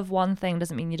you love one thing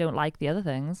doesn't mean you don't like the other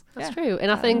things. That's true.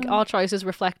 And I think our choices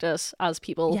reflect us as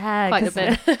people quite a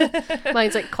bit.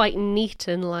 Mine's like quite neat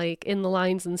and like in the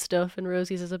lines and stuff, and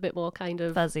Rosie's is a bit more kind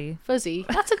of fuzzy.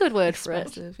 That's a good word for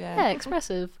it. Yeah,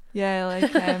 expressive. Yeah,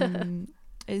 like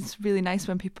it's really nice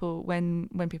when people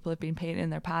have been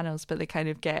painting their panels, but they kind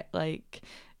of get like,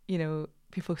 you know,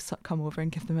 people come over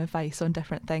and give them advice on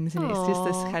different things, and it's just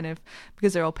this kind of,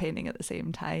 because they're all painting at the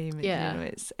same time. Yeah, you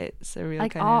know, it's a real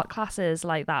like kind art of classes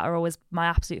like that are always my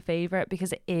absolute favorite,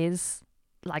 because it is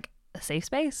like a safe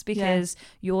space, because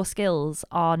your skills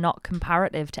are not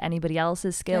comparative to anybody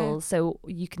else's skills, so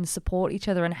you can support each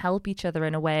other and help each other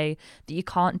in a way that you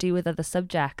can't do with other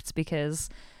subjects, because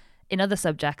in other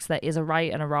subjects there is a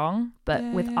right and a wrong, but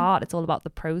with art it's all about the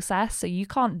process, so you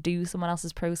can't do someone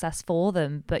else's process for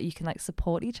them, but you can like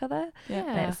support each other.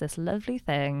 And it's this lovely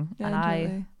thing, and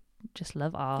I just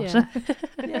love art.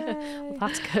 Well,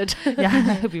 that's good.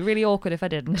 It would be really awkward if I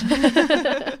didn't.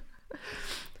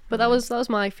 But that was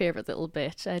my favorite little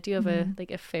bit. Do you have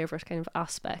a favorite kind of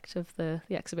aspect of the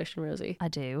exhibition, Rosie? I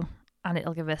do. And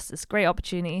it'll give us this great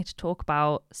opportunity to talk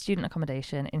about student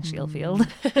accommodation in Shieldfield.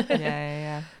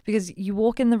 Because you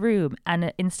walk in the room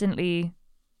and instantly,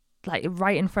 like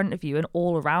right in front of you and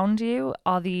all around you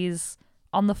are these,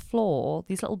 on the floor,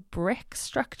 these little brick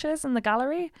structures in the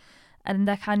gallery. And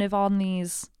they're kind of on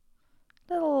these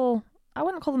little, I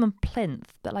wouldn't call them a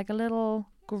plinth, but like a little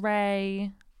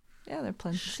grey they're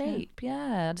plinths shape.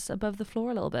 Just above the floor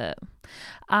a little bit.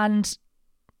 And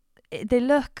they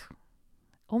look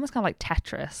almost kind of like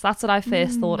Tetris. That's what I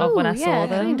first thought of when I saw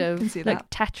them. Kind of. Can see like that.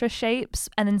 Tetris shapes,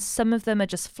 and then some of them are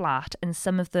just flat and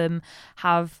some of them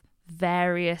have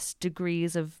various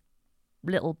degrees of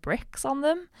little bricks on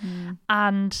them.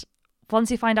 And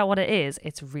once you find out what it is,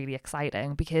 it's really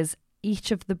exciting, because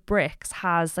each of the bricks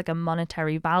has like a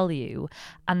monetary value,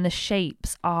 and the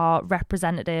shapes are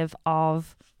representative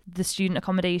of the student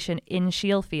accommodation in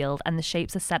Shieldfield, and the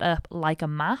shapes are set up like a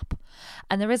map,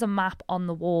 and there is a map on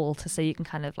the wall so you can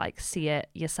kind of like see it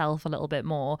yourself a little bit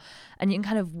more, and you can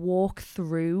kind of walk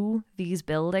through these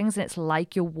buildings, and it's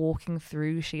like you're walking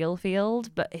through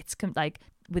Shieldfield, but it's like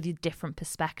with a different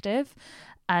perspective,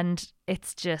 and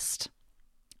it's just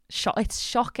it's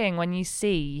shocking when you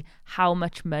see how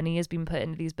much money has been put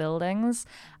into these buildings.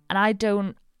 And I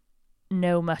don't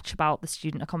know much about the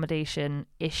student accommodation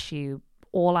issue.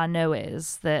 All I know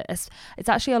is that it's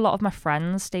actually a lot of my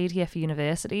friends stayed here for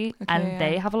university, and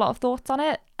they have a lot of thoughts on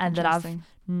it, and that I've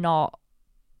not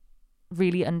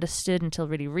really understood until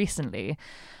really recently.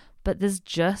 But there's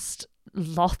just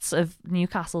lots of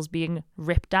Newcastles being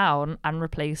ripped down and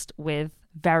replaced with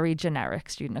very generic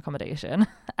student accommodation,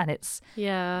 and is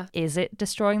it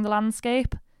destroying the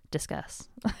landscape? Discuss.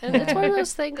 And it's one of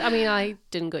those things, I mean, I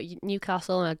didn't go to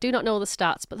Newcastle and I do not know the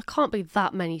stats, but there can't be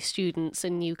that many students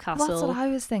in Newcastle. That's what I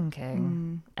was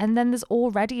thinking. And then there's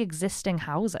already existing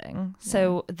housing,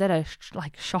 so that are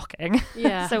like shocking.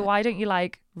 So why don't you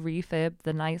like refurb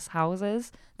the nice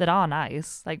houses that are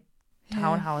nice, like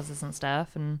townhouses and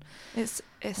stuff? And it's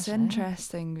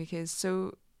interesting because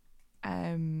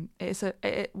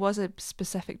it was a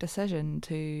specific decision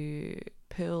to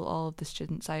pull all of the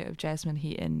students out of Jesmond,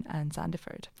 Heaton and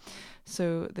Sandyford.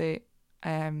 So there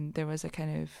was a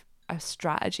kind of a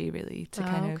strategy really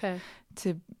to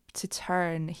to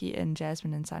turn Heaton,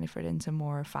 Jesmond and Sandyford into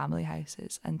more family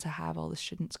houses, and to have all the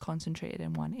students concentrated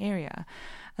in one area.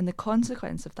 And the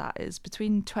consequence of that is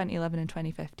between 2011 and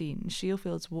 2015,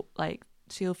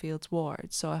 Shieldfield's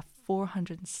ward saw a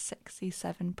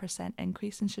 467%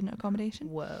 increase in student accommodation.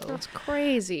 Whoa, that's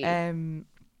crazy. And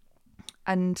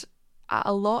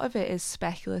a lot of it is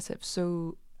speculative.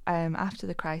 So after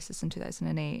the crisis in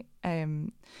 2008,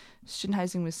 student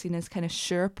housing was seen as kind of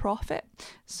sure profit.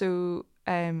 So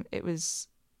it was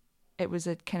a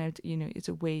kind of, you know, it's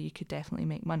a way you could definitely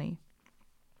make money.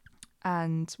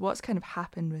 And what's kind of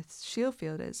happened with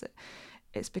Shieldfield is that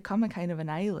it's become a kind of an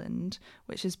island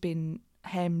which has been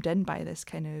hemmed in by this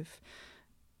kind of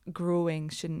growing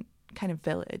student kind of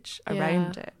village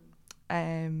around it,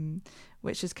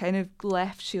 which has kind of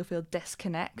left Shieldfield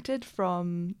disconnected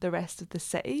from the rest of the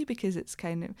city, because it's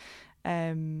kind of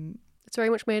it's very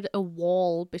much made a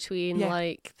wall between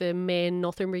like the main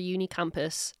Northumbria Uni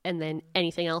campus and then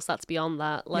anything else that's beyond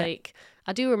that. Like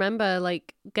I do remember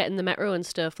like getting the metro and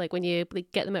stuff, like when you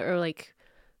like get the metro like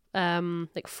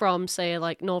from say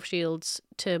like North Shields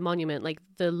to Monument, like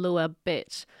the lower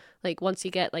bit, like once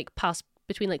you get like past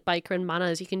between like Biker and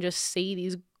Manners, you can just see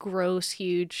these gross,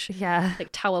 huge Yeah. like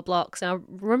tower blocks. And I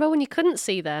remember when you couldn't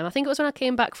see them. I think it was when I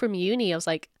came back from uni. I was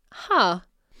like, huh,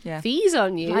 Yeah. these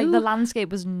on you. Like the landscape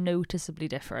was noticeably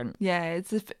different. Yeah,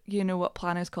 it's what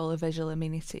planners call a visual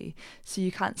amenity. So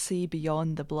you can't see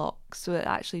beyond the blocks. So it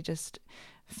actually just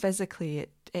physically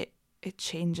it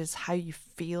changes how you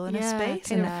feel in a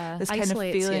space. And this kind of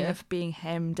feeling of being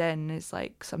hemmed in is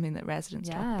like something that residents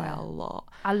talk about a lot.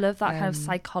 I love that kind of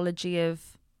psychology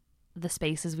of the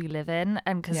spaces we live in.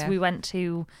 And because we went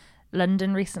to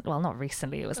London not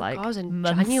recently, it was like was in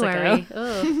months January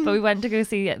ago. But we went to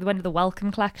the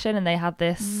Welcome collection, and they had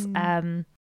this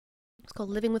it's called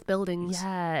Living with Buildings.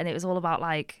 Yeah, and it was all about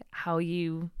like how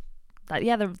you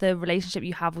the relationship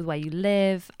you have with where you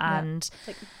live, and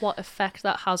like what effect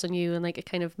that has on you, and like a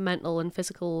kind of mental and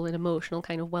physical and emotional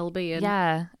kind of well-being.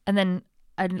 And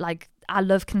like I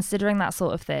love considering that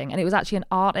sort of thing. And it was actually an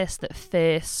artist that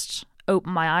first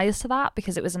opened my eyes to that,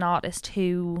 because it was an artist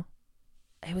who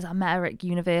I met her at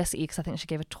university because I think she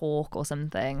gave a talk or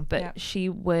something, but she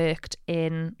worked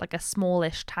in like a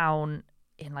smallish town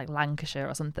in like Lancashire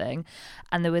or something,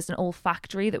 and there was an old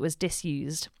factory that was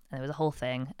disused, and there was a whole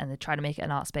thing, and they tried to make it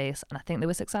an art space, and I think they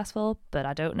were successful, but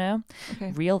I don't know.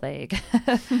 Real vague.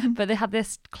 But they had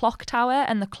this clock tower,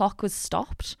 and the clock was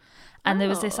stopped, and there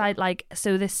was this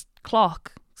this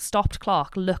stopped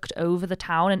clock looked over the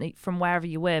town, and from wherever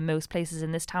you were, most places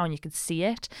in this town you could see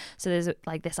it. So there's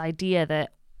like this idea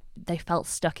that they felt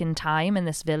stuck in time in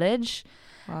this village.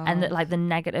 Wow. And that like the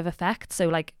negative effect. So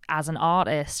like as an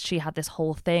artist, she had this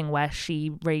whole thing where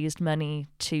she raised money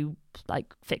to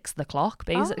like fix the clock,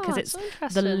 basically, because it's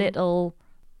the little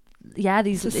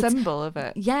it's a symbol of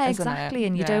it. Yeah, exactly.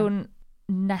 And you don't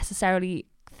necessarily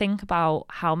think about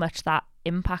how much that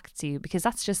impacts you, because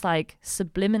that's just like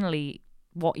subliminally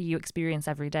what you experience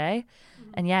every day.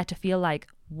 And to feel like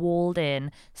walled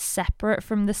in, separate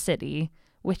from the city,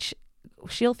 which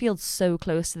Shieldfield's so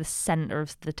close to the centre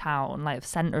of the town, like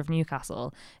centre of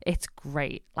Newcastle. It's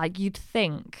great. Like you'd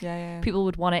think people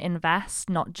would want to invest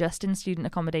not just in student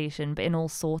accommodation, but in all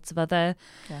sorts of other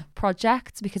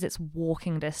projects, because it's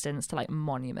walking distance to like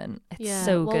Monument. It's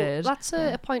so good. That's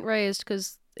a point raised,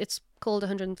 because it's called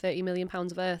 130 million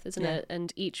pounds of earth, isn't it?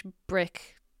 And each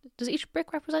brick. Does each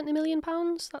brick represent £1 million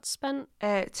that's spent?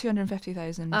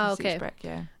 250,000 each brick,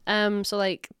 So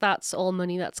like that's all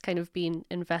money that's kind of been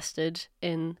invested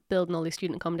in building all these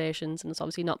student accommodations, and it's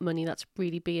obviously not money that's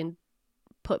really being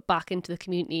put back into the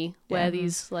community where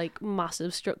these like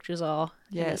massive structures are.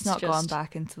 Yeah, it's not gone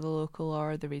back into the local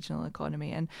or the regional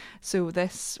economy. And so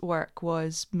this work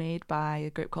was made by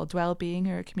a group called Wellbeing,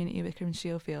 or a community worker in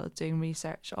Shieldfield, doing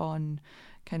research on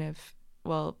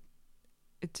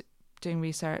doing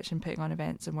research and putting on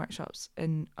events and workshops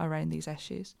around these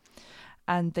issues.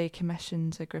 And they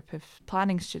commissioned a group of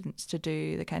planning students to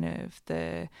do the kind of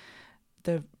the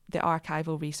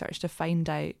archival research to find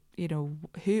out,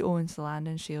 who owns the land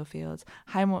in Shieldfield,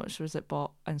 how much was it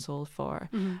bought and sold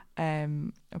for,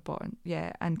 and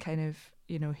kind of,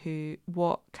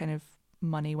 what kind of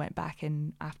money went back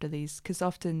in after these, because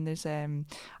often there's a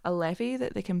levy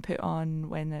that they can put on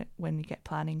when you get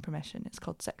planning permission. It's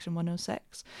called Section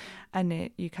 106,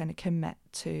 and you kind of commit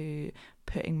to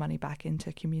putting money back into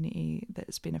a community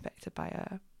that's been affected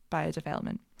by a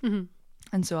development.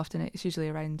 And so often it's usually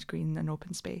around green and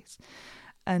open space.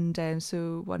 And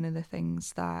so one of the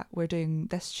things that we're doing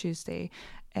this Tuesday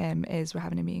is we're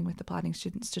having a meeting with the planning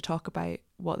students to talk about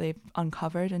what they've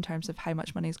uncovered in terms of how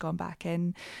much money's gone back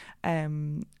in,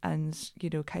 and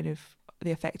kind of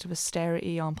the effect of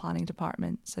austerity on planning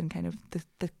departments, and kind of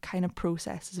the kind of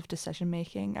processes of decision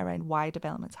making around why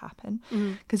developments happen,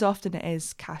 because often it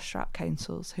is cash-strapped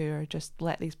councils who are just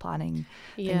let these planning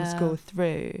things go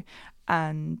through.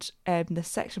 And the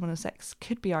Section 106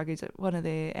 could be argued that one of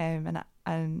the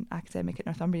an academic at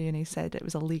Northumbria Uni said it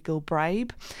was a legal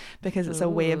bribe, because it's a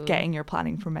way of getting your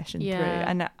planning permission through.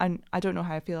 And I don't know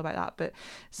how I feel about that, but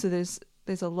so there's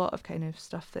a lot of kind of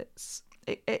stuff that's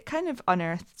it kind of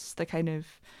unearths the kind of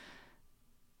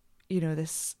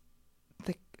the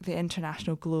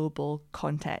international global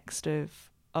context of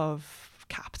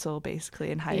capital,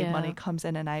 basically, and how money comes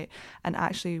in and out. And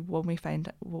actually what we find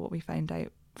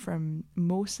out from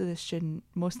most of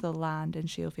the land in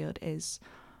Shieldfield is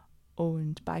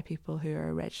owned by people who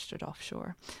are registered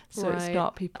offshore. So it's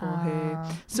not people who,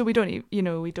 so we don't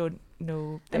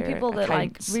know their and people that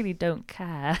accounts. like really don't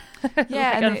care.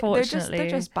 And unfortunately they're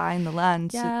just buying the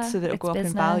land so that it'll go up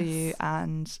business in value,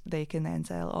 and they can then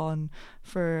sell on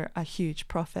for a huge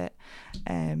profit.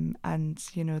 And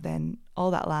then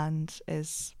all that land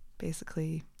is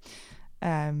basically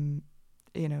not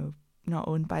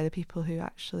owned by the people who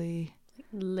actually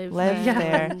live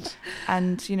there.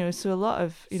 And, you know, so a lot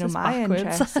of, you know, my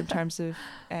interest in terms of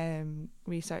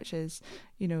research is,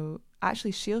 you know,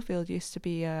 actually Shieldfield used to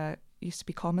be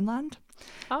common land.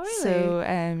 Oh, really?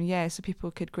 So so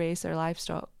people could graze their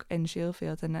livestock in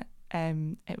Shieldfield,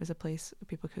 and it was a place where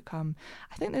people could come.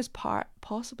 I think there's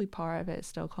possibly part of it is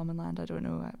still common land. I don't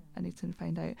know. I need to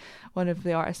find out. One of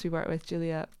the artists we work with,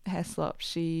 Julia Heslop,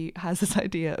 she has this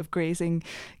idea of getting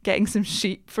some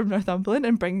sheep from Northumberland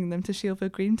and bringing them to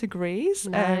Shieldfield Green to graze.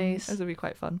 Nice. This would be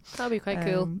quite fun. That'd be quite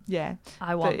cool. Yeah.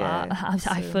 I want that.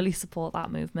 I fully support that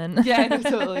movement. Yeah, no,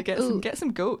 totally. Get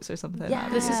some goats or something. Yeah.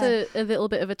 This is a little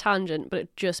bit of a tangent, but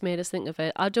it just made us think of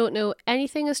it. I don't know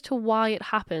anything as to why it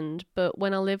happened, but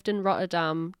when I lived in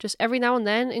Rotterdam, just every now and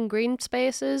then in green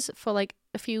spaces for like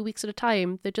a few weeks at a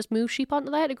time, they'd just move sheep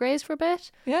onto there to graze for a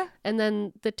bit. Yeah. And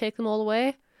then they'd take them all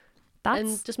away.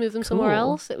 And just move them cool. somewhere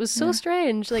else. It was so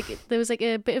strange. Like there was like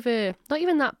a bit of a, not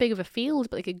even that big of a field,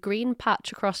 but like a green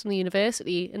patch across from the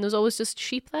university, and there's always just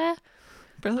sheep there.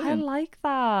 Brilliant. I like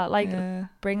that. Like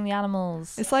bring the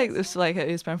animals. It's like at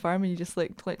Eastbourne Farm, and you just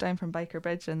look down from Biker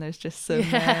Bridge, and there's just some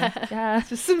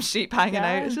just some sheep hanging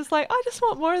out. It's just like, I just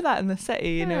want more of that in the city.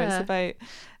 You know, it's about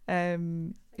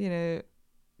you know,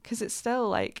 because it's still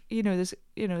like, you know, there's,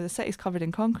 you know, the city's covered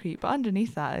in concrete, but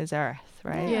underneath that is earth,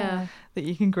 right? Yeah. That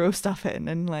you can grow stuff in,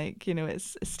 and like, you know,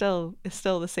 it's still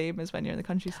the same as when you're in the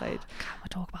countryside. Can we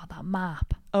talk about that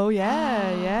map? Oh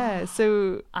yeah.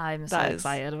 So I'm so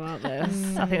excited about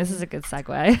this. I think this is a good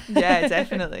segue. Yeah,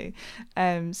 definitely.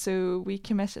 So we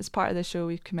commissioned, as part of the show,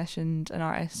 we've commissioned an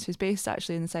artist who's based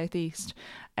actually in the southeast,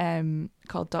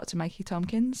 called Dr. Mikey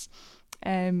Tompkins.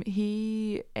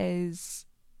 He is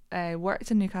worked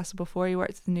in Newcastle before. He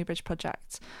worked at the Newbridge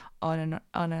Project on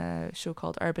a show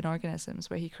called Urban Organisms,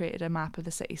 where he created a map of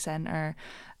the city centre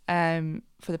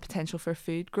for the potential for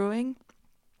food growing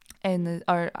in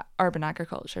urban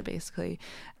agriculture, basically,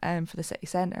 for the city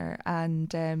centre.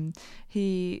 And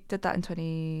he did that in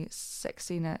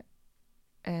 2016 or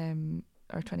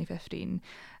 2015.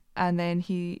 And then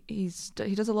he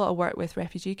does a lot of work with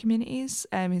refugee communities.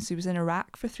 So he was in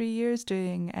Iraq for 3 years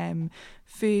doing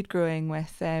food growing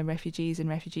with refugees in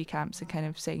refugee camps, and kind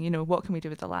of saying, you know, what can we do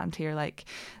with the land here? Like,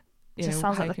 you know,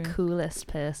 sounds like the coolest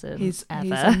person ever. He's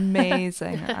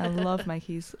amazing. I love Mike.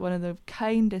 He's one of the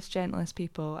kindest, gentlest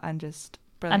people, and just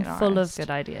brilliant and full artist. of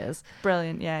good ideas.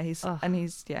 Brilliant, yeah. He's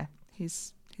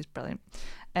brilliant.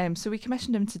 So we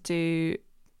commissioned him to do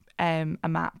a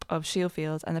map of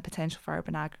Shieldfield and the potential for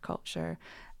urban agriculture.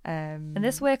 And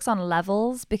this works on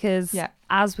levels because,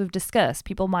 as we've discussed,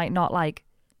 people might not like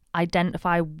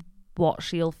identify what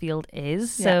Shieldfield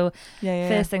is. So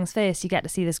first things first, you get to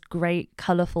see this great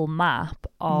colourful map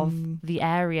of the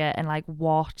area and like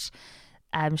what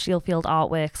Shieldfield Art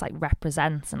Works like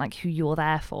represents and like who you're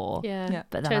there for. Yeah.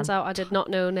 But turns out I did not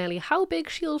know nearly how big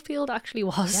Shieldfield actually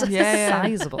was.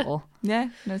 Sizable. Yeah,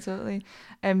 no, totally.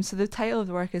 So the title of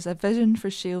the work is A Vision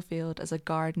for Shieldfield as a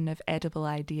Garden of Edible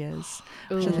Ideas,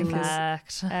 which I think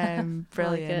is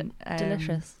brilliant. Like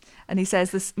delicious. And he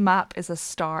says this map is a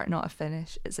start, not a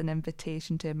finish. It's an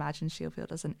invitation to imagine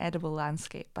Shieldfield as an edible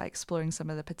landscape by exploring some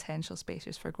of the potential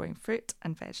spaces for growing fruit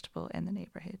and vegetable in the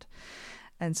neighbourhood.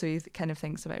 And so he kind of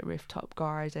thinks about rooftop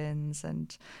gardens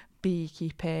and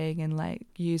beekeeping and like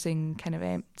using kind of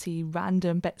empty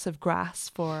random bits of grass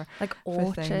for like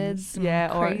orchards,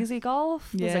 crazy golf.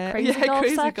 Yeah, there's a crazy golf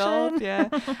crazy section. Golf, yeah.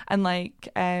 And like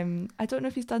I don't know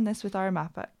if he's done this with our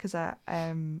map, because I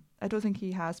don't think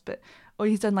he has, but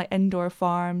he's done like indoor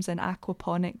farms and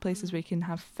aquaponic places where you can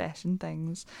have fish and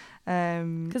things.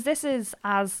 Because this is,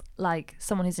 as like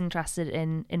someone who's interested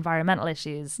in environmental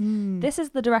issues, this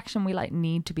is the direction we like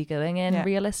need to be going in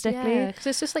realistically. Yeah, because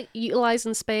it's just like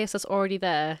utilising space that's already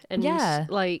there, and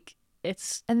like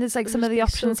it's, and there's like some of the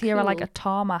options here are like a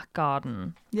tarmac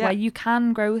garden where you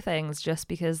can grow things just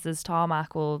because there's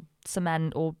tarmac or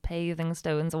cement or paving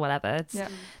stones or whatever.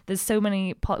 There's so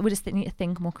many we just need to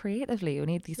think more creatively. We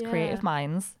need these creative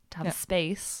minds to have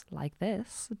space like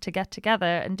this to get together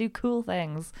and do cool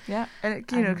things. And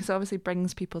it, you know, because it obviously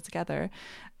brings people together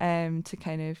to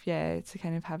kind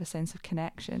of have a sense of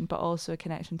connection, but also a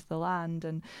connection to the land,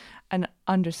 and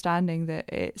understanding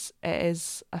that it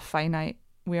is a finite,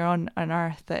 we're on an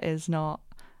earth that is not,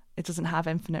 it doesn't have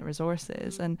infinite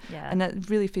resources, and that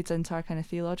really feeds into our kind of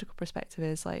theological perspective.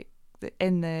 Is like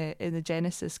in the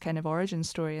Genesis kind of origin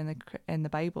story in the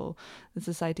Bible, there's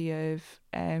this idea of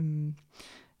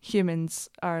humans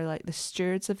are like the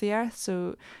stewards of the earth.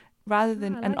 So rather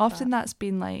than, I and like often that. that's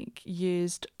been like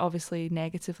used obviously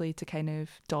negatively to kind of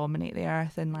dominate the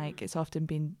earth, and like it's often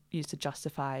been used to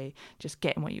justify just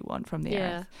getting what you want from the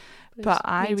earth. But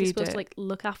I means you're read supposed it, to like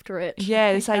look after it.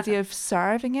 yeah, this idea of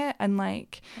serving it and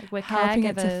like we're helping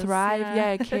it to caregivers,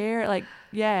 thrive, care, like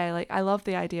I love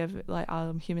the idea of like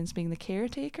humans being the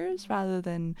caretakers rather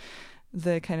than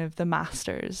the kind of the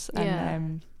masters,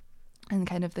 and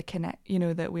kind of the connect,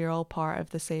 that we're all part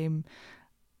of the same,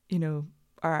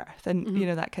 earth,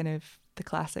 and that kind of the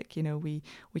classic, we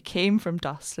came from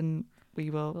dust and we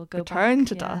will go return back,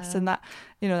 to dust, and that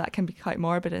that can be quite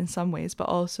morbid in some ways, but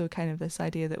also kind of this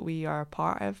idea that we are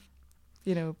part of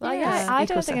well, this I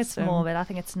don't think it's ecosystem. morbid. I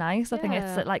think it's nice. I think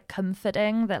it's like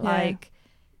comforting that like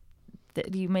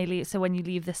that you may leave, so when you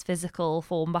leave this physical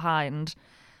form behind,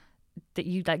 that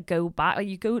you like go back, like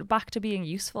you go back to being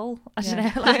useful. I don't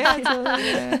know, like, totally,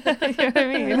 you know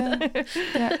what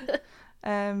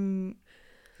I mean?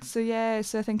 So I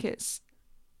think it's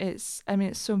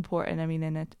so important. I mean,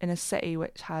 in a city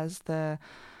which has the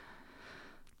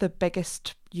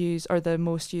biggest used or the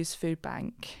most used food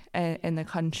bank in the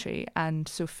country, and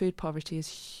so food poverty is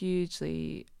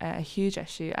hugely a huge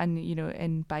issue. And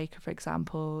in Biker, for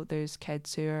example, there's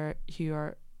kids who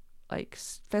are like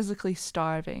physically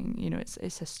starving.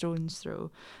 It's a stone's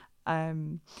throw.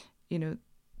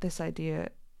 This idea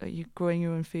that you growing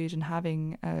your own food and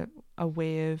having a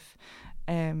way of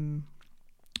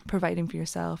providing for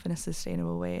yourself in a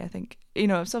sustainable way. I think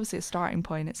it's obviously a starting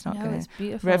point. It's not going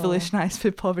to revolutionize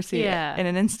food poverty in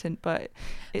an instant, but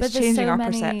it's changing our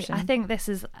perception. I think this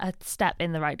is a step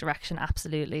in the right direction,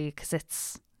 absolutely, because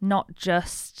it's not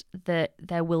just that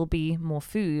there will be more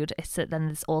food, it's that then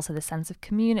there's also the sense of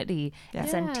community.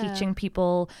 It's then teaching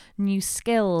people new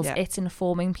skills. It's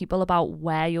informing people about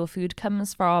where your food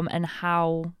comes from and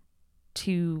how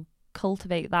to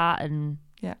cultivate that and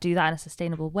do that in a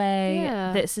sustainable way.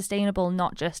 That's sustainable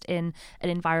not just in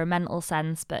an environmental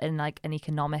sense, but in like an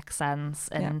economic sense,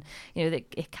 and that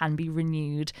it can be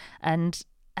renewed.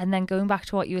 And then going back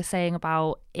to what you were saying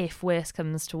about if worst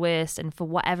comes to worst, and for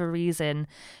whatever reason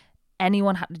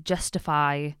anyone had to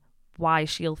justify why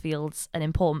Shieldfield's an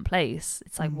important place,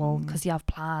 it's like, well, because you have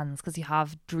plans, because you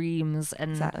have dreams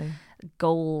and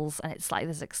goals, and it's like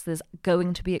there's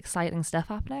going to be exciting stuff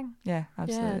happening. Yeah,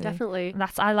 absolutely. Yeah, definitely.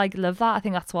 I love that. I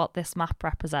think that's what this map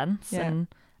represents. And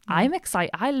I'm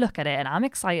excited. I look at it and I'm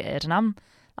excited, and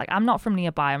I'm not from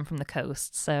nearby, I'm from the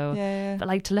coast, so but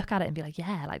like to look at it and be like,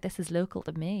 like this is local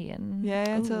to me, and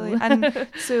totally. And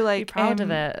so like be proud of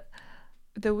it.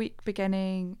 The week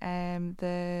beginning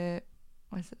the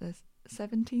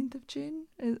 17th of June,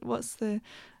 what's the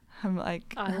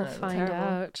I'll find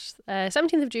out.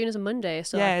 17th of June is a Monday,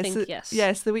 so I think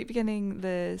yes, the week beginning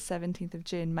the 17th of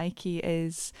June, Mikey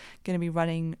is going to be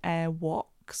running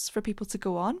walks for people to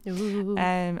go on.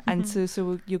 And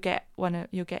so you'll get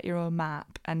your own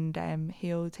map, and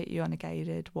he'll take you on a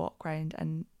guided walk round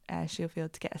and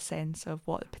Shieldfield to get a sense of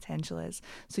what the potential is.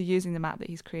 So using the map that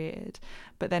he's created,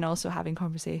 but then also having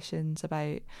conversations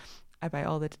about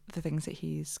all the things that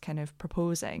he's kind of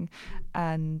proposing,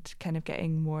 and kind of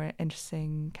getting more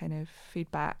interesting kind of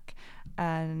feedback.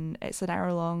 And it's an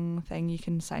hour-long thing. You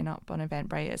can sign up on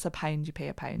Eventbrite. It's £1. You pay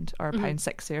 £1 or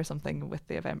 £1.60 or something with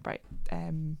the Eventbrite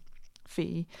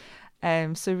fee.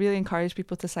 So really encourage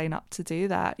people to sign up to do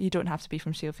that. You don't have to be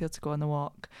from Shieldfield to go on the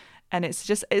walk, and it's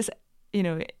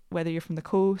whether you're from the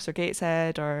coast or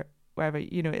Gateshead or wherever,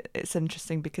 it's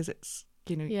interesting because it's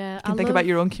you can think about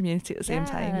your own community at the same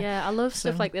time. I love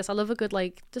stuff like this. I love a good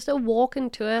just a walking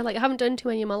tour. Like I haven't done too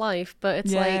many in my life, but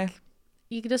it's like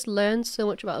you can just learn so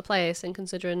much about the place, and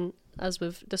considering, as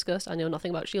we've discussed, I know nothing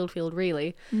about Shieldfield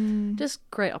really, just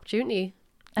great opportunity.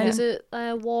 And is it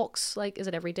walks, is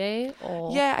it every day,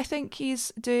 or? Yeah, I think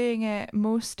he's doing it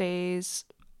most days,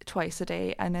 twice a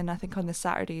day, and then I think on the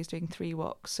Saturday he's doing 3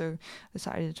 walks, so the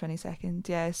Saturday the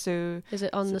 22nd. So is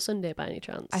it on the Sunday by any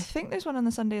chance? I think there's one on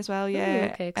the Sunday as well.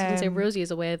 Okay, because I can say Rosie is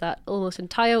away that almost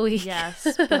entire week. Yes,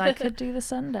 but I could do the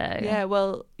Sunday.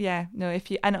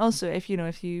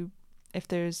 If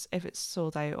it's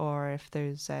sold out, or if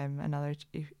there's another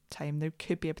time, there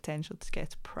could be a potential to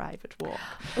get a private walk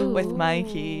with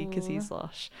Mikey, because he's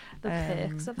lush. The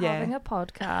perks of having a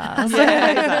podcast.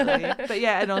 Exactly. But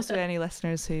and also any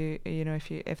listeners who,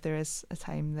 if there is a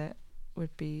time that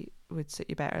would suit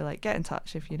you better, get in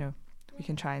touch if we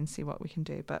can try and see what we can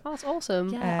do. But that's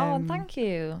awesome. and thank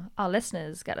you. Our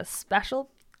listeners get a special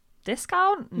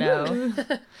discount? No.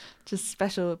 Just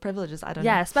special privileges. I don't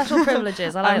know. Yeah, special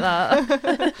privileges. I like that.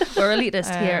 We're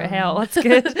elitist here at Hale. That's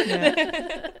good.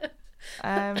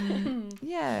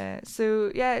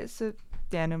 So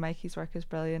Mikey's work is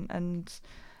brilliant, and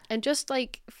And just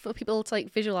like for people to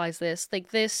like visualize this,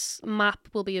 like this map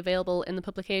will be available in the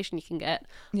publication you can get.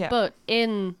 Yeah. But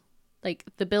in like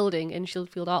the building in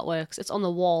Shieldfield Art Works, it's on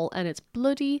the wall and it's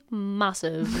bloody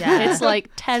massive. Yeah. It's like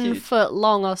 10 foot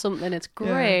long or something. It's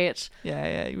great. Yeah,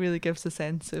 it really gives a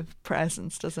sense of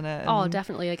presence, doesn't it? Oh,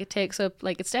 definitely. Like it takes up,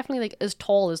 like it's definitely like as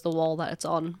tall as the wall that it's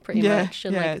on, pretty much,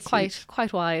 and like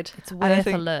quite wide. It's worth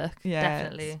a look. Yeah,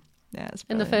 definitely. It's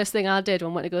and the brilliant. first thing I did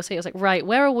when I went to go see it, I was like, right,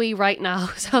 where are we right now?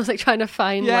 So I was like trying to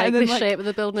find like the shape of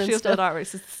the building and stuff. Shieldfield Art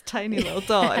Works is this tiny little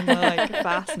dot in the like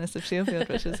vastness of Shieldfield,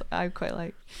 which is I quite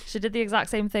like. She did the exact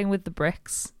same thing with the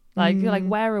bricks. Like you're like,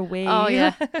 where are we? Oh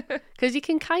yeah, because you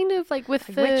can kind of like with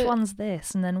the which one's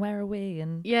this, and then where are we?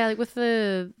 And yeah, like with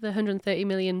the 130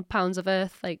 million pounds of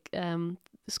earth, like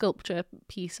sculpture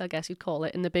piece, I guess you'd call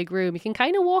it, in the big room, you can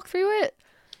kind of walk through it.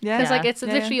 Yeah, because like it's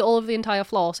literally all of the entire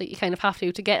floor, so you kind of have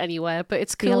to get anywhere. But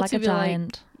it's cool feel like to a be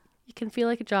giant. like, you can feel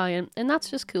like a giant, and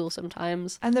that's just cool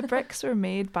sometimes. And the bricks were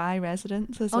made by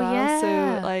residents as well. Yeah.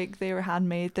 So like they were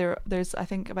handmade. There's I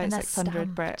think about And they're 600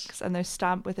 stamped. bricks, and they're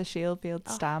stamped with a Shieldfield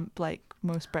stamp, like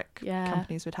most brick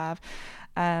companies would have.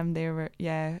 They were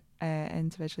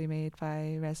individually made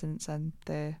by residents and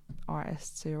the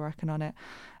artists who are working on it.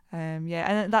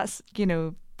 And that's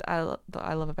I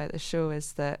love about this show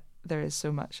is that there is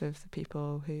so much of the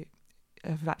people who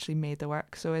have actually made the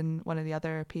work. So in one of the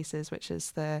other pieces, which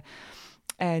is the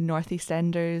Northeast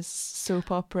Enders soap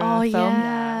opera film.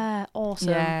 Yeah, awesome.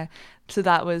 Yeah, so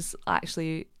that was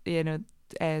actually,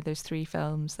 there's 3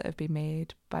 films that have been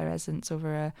made by residents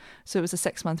over so it was a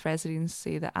 6-month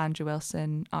residency that Andrew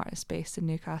Wilson, artist based in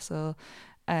Newcastle,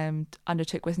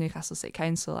 undertook with Newcastle City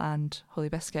Council and Holy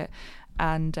Biscuit,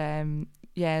 and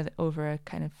over a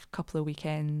kind of couple of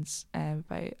weekends, I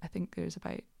think there was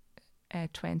about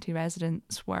 20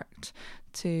 residents worked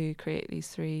to create these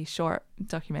 3 short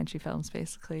documentary films,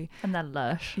 basically. And they're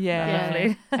lush.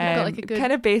 Yeah. Got like a good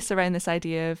kind of based around this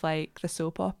idea of like the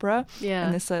soap opera. Yeah.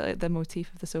 And this like the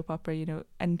motif of the soap opera,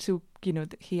 and so,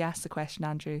 he asked the question,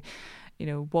 Andrew,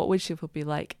 what would Sheffield be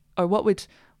like, or what would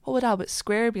Albert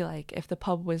Square be like if the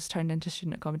pub was turned into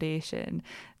student accommodation?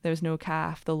 There was no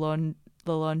cafe,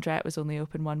 the laundrette was only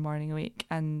open one morning a week,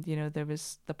 and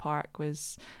the park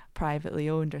was privately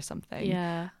owned or something.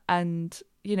 Yeah. And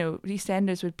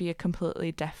EastEnders would be a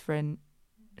completely different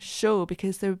show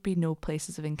because there would be no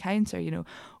places of encounter.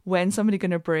 When's somebody going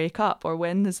to break up, or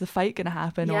when is the fight going to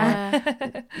happen?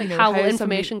 Yeah. Or how will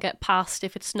information get passed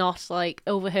if it's not like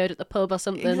overheard at the pub or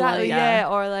something? Exactly. Like,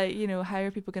 or like how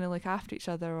are people going to look after each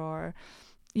other, or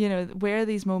where are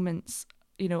these moments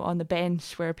on the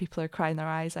bench where people are crying their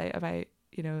eyes out about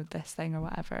this thing or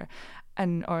whatever,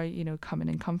 and or coming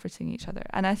and comforting each other.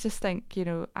 And I just think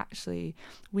actually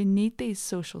we need these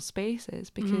social spaces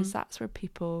because that's where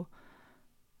people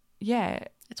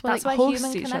it's where, that's like, where host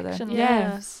human each other. connection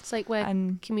yeah, lives. it's like where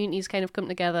communities kind of come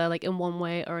together, like in one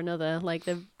way or another. Like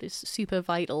they're super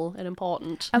vital and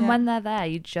important. And when they're there,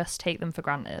 you just take them for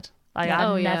granted. Like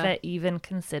I've never even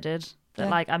considered that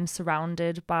like I'm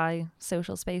surrounded by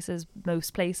social spaces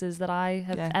most places that I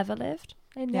have ever lived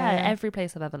in. Every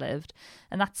place I've ever lived,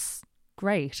 and that's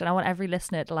great. And I want every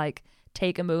listener to like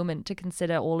take a moment to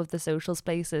consider all of the social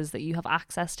spaces that you have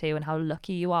access to and how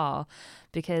lucky you are,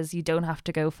 because you don't have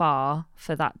to go far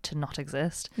for that to not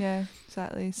exist. Yeah,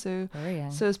 exactly. So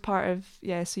Worrying. so as part of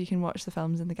so you can watch the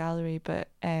films in the gallery, but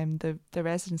the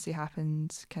residency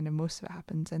happened, kind of most of it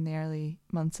happened in the early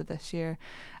months of this year.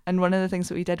 And one of the things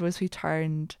that we did was we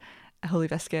turned Holy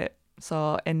Biscuit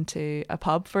into a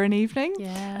pub for an evening,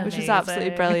 which was absolutely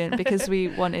brilliant because we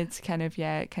wanted to kind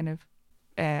of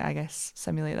I guess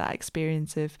simulate that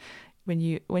experience of when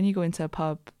you go into a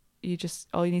pub, you just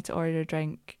all you need to order a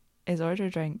drink,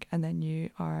 and then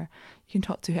you can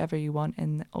talk to whoever you want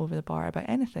over the bar about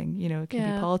anything. It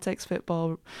can be politics,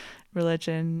 football,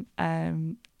 religion,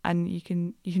 and you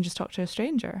can just talk to a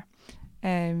stranger.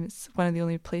 It's one of the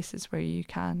only places where you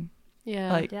can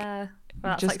just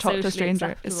like talk to a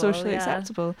stranger. It's socially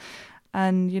acceptable. acceptable.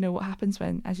 And what happens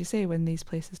when, as you say, when these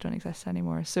places don't exist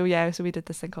anymore. So we did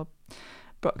this thing called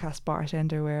Broadcast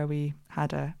Bartender, where we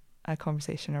had a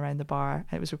conversation around the bar.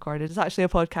 It was recorded. It's actually a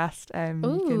podcast.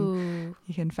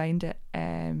 You can find it.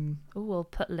 We'll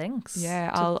put links.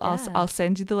 Yeah, I'll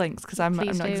send you the links because I'm not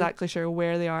exactly sure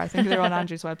where they are. I think they're on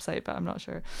Andrew's website, but I'm not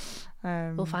sure.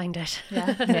 We'll find it.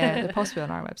 Yeah, they're possibly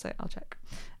on our website. I'll check.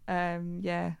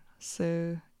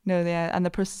 So no, and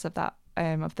the process of that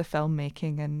of the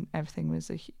filmmaking and everything was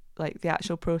like the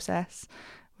actual process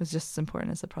was just as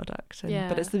important as the product. And, Yeah.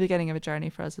 But it's the beginning of a journey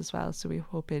for us as well. So we're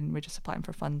just applying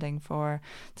for funding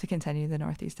to continue the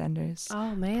Northeast Enders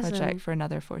project for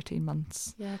another 14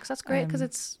 months. Yeah, because that's great, because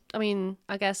it's, I mean,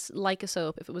 I guess like a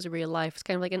soap, if it was a real life, it's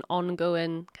kind of like an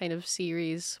ongoing kind of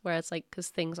series where it's like, because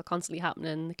things are constantly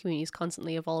happening, the community is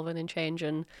constantly evolving and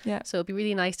changing. Yeah. So it'd be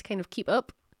really nice to kind of keep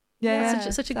up. Yeah,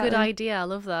 such a good idea. I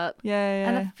love that. Yeah.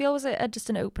 And it feels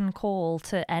just an open call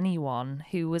to anyone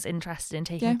who was interested in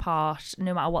taking part,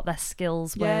 no matter what their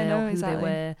skills were or who they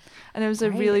were. And it was a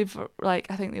really, like,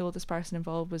 I think the oldest person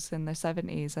involved was in their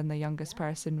 70s and the youngest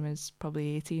person was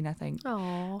probably 18, I think.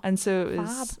 Oh, and so it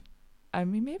was, I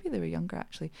mean, maybe they were younger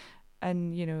actually.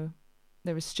 And, you know,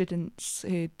 there were students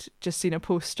who'd just seen a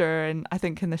poster, and I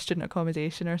think in the student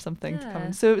accommodation or something to come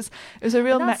in. So it was a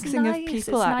real mixing of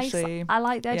people, actually. Nice. I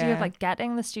like the idea of like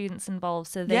getting the students involved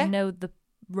so they know the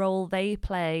role they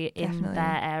play in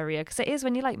their area, because it is,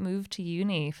 when you like move to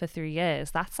uni for 3 years,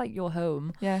 that's like your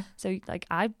home. Yeah. So like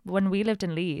when we lived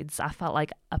in Leeds, I felt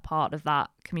like a part of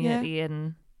that community.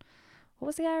 And what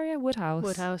was the area?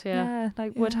 Woodhouse, yeah.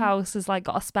 Like Woodhouse has like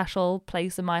got a special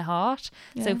place in my heart.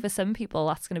 Yeah. So for some people,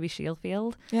 that's going to be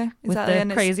Shieldfield. Yeah, exactly. With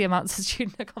the crazy amounts of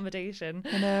student accommodation.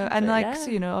 I know, and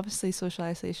so, you know, obviously social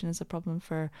isolation is a problem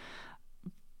for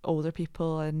older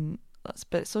people,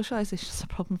 but social isolation is a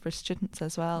problem for students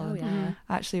as well. Oh yeah.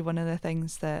 Actually, one of the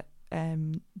things that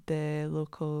the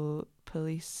local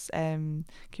police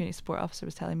community support officer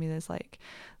was telling me, there's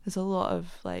a lot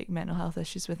of like mental health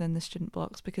issues within the student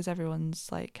blocks because everyone's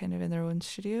like kind of in their own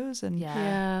studios and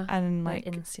and like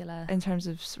insular. In terms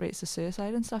of rates of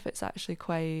suicide and stuff, it's actually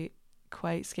quite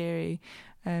scary.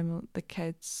 The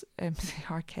kids, they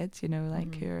are kids, you know,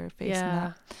 like who are facing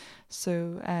that.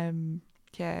 So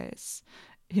it's,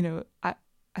 you know,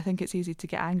 I think it's easy to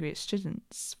get angry at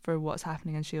students for what's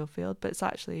happening in Shieldfield, but it's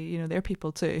actually, you know, they're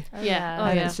people too.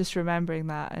 It's just remembering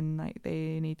that, and like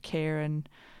they need care and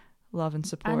love and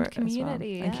support and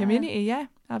community as well. And community,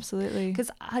 absolutely.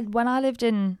 Because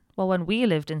when we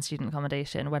lived in student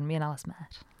accommodation, when me and Alice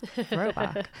met,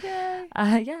 throwback,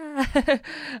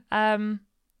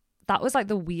 that was like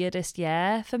the weirdest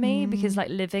year for me, because like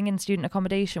living in student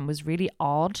accommodation was really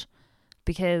odd,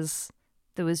 because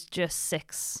there was just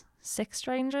six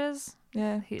strangers,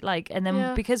 and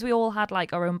then because we all had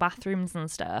like our own bathrooms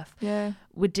and stuff,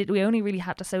 we only really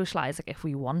had to socialize like if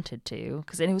we wanted to,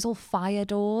 because it was all fire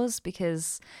doors,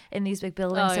 because in these big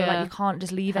buildings, like you can't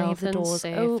just leave any of the doors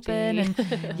open, and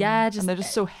and they're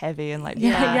just so heavy and like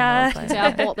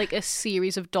I bought like a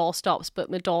series of door stops, but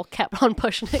my door kept on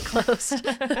pushing it closed.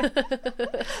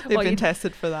 They've been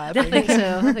tested for that. I think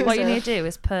so. What you need to do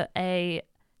is put a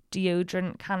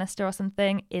deodorant canister or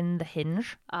something in the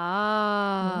hinge.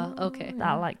 Okay.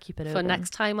 That'll like keep it open. For next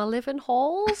time I live in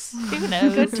halls. Who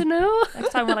knows? Good to know.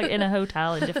 Next time we're like in a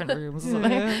hotel in different rooms or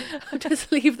something. I'll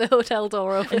just leave the hotel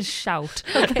door open and shout.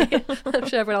 Okay. I'm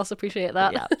sure everyone else appreciate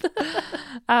that.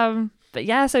 But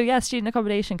student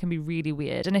accommodation can be really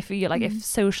weird, and if you if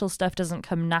social stuff doesn't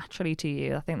come naturally to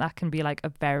you, I think that can be like a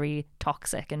very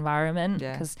toxic environment,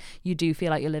 because you do feel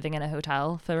like you're living in a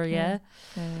hotel for a year.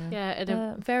 And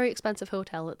a very expensive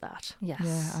hotel at that. Yes.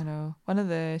 Yeah, I know. One of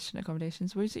the student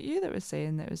accommodations, was it you that was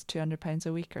saying that it was £200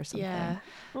 a week or something? Yeah.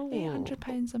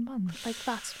 £800 a month. Like,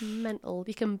 that's mental.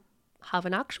 You can have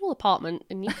an actual apartment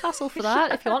in Newcastle for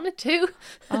that if you wanted to.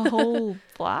 A whole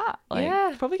flat.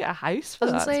 Like, probably get a house for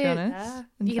that, to be honest.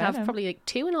 You can have probably like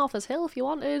 2 in Arthur's Hill if you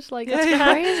wanted. Like, that's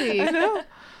crazy. I know.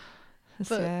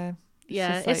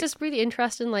 It's just really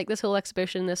interesting, like this whole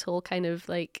exhibition, this whole kind of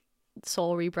like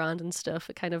soul rebrand and stuff.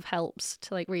 It kind of helps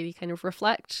to like really kind of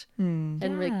reflect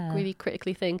and like really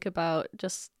critically think about,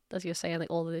 just as you're saying,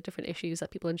 like all the different issues that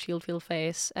people in Shieldfield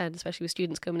face, and especially with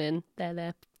students coming in, they're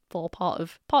there for part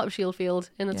of Shieldfield,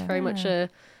 and it's very much a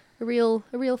real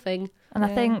thing. And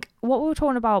I think what we were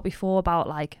talking about before, about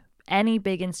like any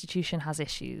big institution has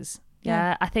issues.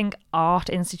 I think art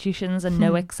institutions are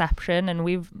no exception, and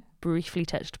we've briefly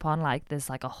touched upon like there's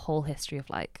like a whole history of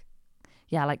like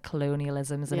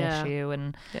colonialism is an issue,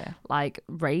 and like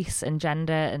race and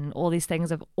gender and all these things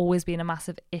have always been a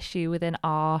massive issue within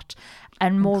art.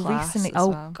 And more recently,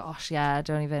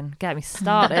 don't even get me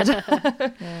started.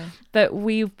 But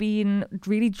we've been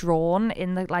really drawn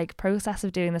in the like process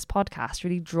of doing this podcast,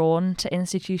 really drawn to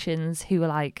institutions who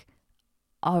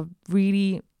are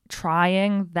really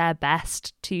trying their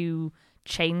best to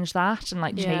change that, and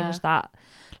like change that,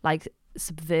 like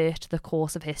subvert the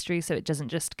course of history so it doesn't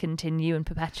just continue and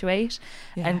perpetuate.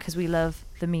 And because we love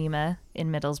the Mima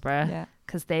in Middlesbrough,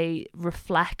 because they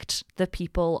reflect the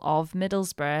people of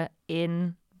Middlesbrough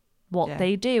in what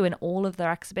they do in all of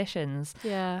their exhibitions.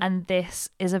 And this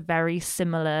is a very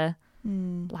similar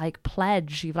like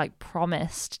pledge, you've like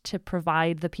promised to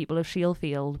provide the people of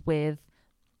Shieldfield with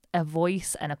a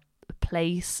voice and a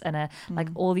place and a like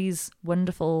all these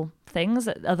wonderful things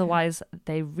that otherwise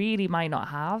they really might not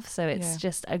have. So it's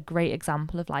just a great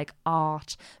example of like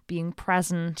art being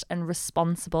present and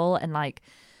responsible and like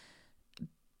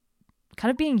kind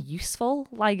of being useful,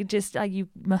 like just like you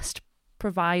must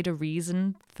provide a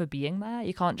reason for being there.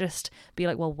 You can't just be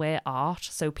like, well, we're art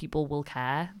so people will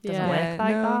care. It doesn't work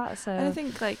like that. So and I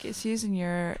think like it's using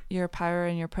your power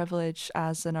and your privilege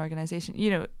as an organization.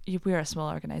 You know, we're a small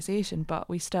organization, but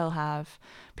we still have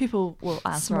people will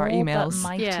answer our emails, but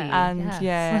mighty. and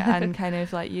and kind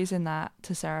of like using that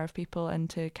to serve people and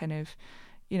to kind of,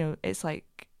 you know, it's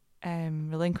like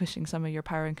relinquishing some of your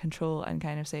power and control and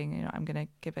kind of saying, you know, I'm gonna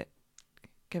give it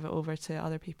over to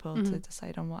other people to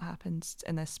decide on what happens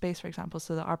in this space, for example,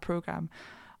 so that our programme,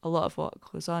 a lot of what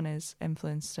goes on is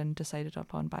influenced and decided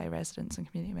upon by residents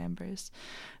and community members.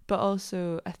 But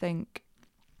also I think,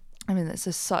 I mean, this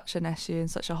is such an issue and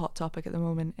such a hot topic at the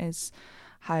moment, is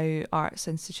how arts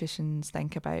institutions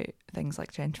think about things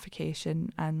like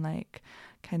gentrification and like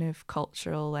kind of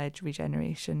cultural led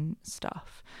regeneration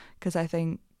stuff. Because I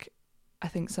think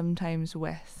sometimes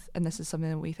with, and this is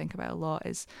something that we think about a lot,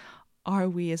 is are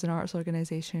we as an arts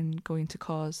organisation going to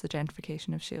cause the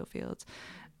gentrification of Shieldfield?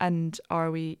 And are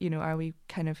we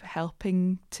kind of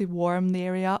helping to warm the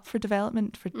area up for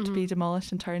development, to be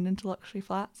demolished and turned into luxury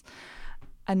flats?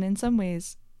 And in some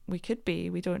ways we could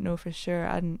be, we don't know for sure.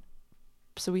 And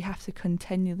so we have to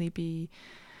continually be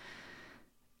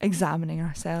examining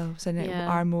ourselves and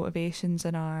our motivations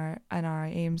and our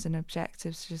aims and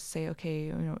objectives, to just say, okay,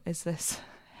 you know, is this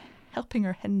helping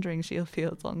or hindering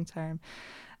Shieldfield long term?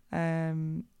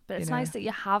 But it's nice that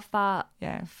you have that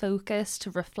focus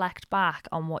to reflect back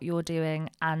on what you're doing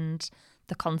and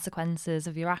the consequences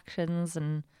of your actions,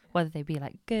 and whether they be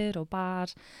like good or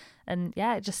bad. And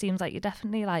it just seems like you're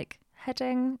definitely like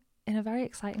heading in a very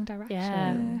exciting direction.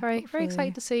 Yeah, very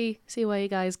excited to see where you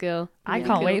guys go. I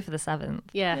can't wait for the 7th.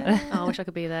 I wish I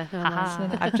could be there.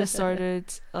 I've just ordered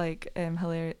like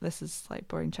hilarious, this is like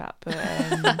boring chat, but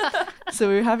so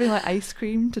we were having like ice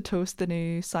cream to toast the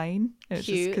new sign. It's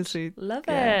cute. Just we love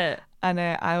it. And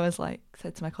I was like,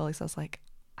 said to my colleagues, I was like,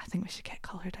 I think we should get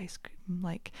coloured ice cream,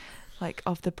 like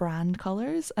of the brand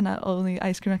colours, and the only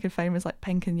ice cream I could find was like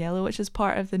pink and yellow, which is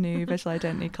part of the new visual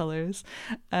identity colours.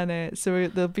 And so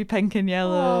there'll be pink and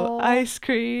yellow ice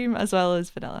cream as well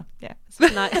as vanilla. Nice.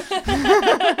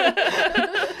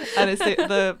 And it's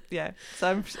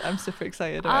so I'm super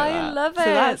excited about that. I love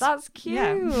it. So that's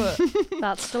cute.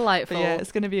 That's delightful. But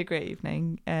it's going to be a great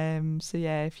evening. So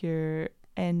if you're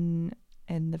in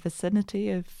the vicinity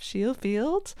of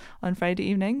Shieldfield on Friday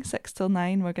evening, 6 till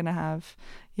 9, we're going to have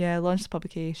launch the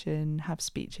publication, have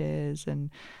speeches,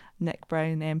 and Nick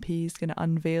Brown MP is going to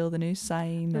unveil the new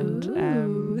sign.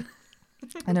 And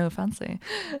I know, fancy.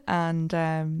 And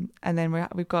then we've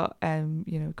got we've got a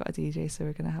DJ, so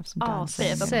we're going to have some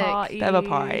dancing. Bit of a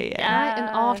party. An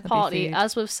art party,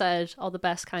 as we've said, are the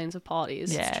best kinds of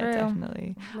parties. Yeah, it's true.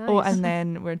 Definitely. Nice. Oh, and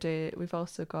then we've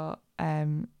also got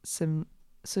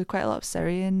so quite a lot of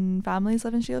Syrian families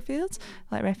live in Shieldfield,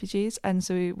 like refugees. And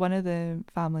so one of the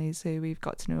families who we've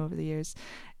got to know over the years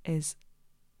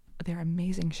they're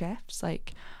amazing chefs.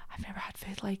 Like, I've never had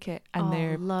food like it. And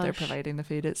they're providing the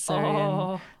food. It's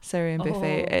Syrian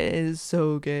buffet. It is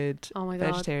so good. Oh my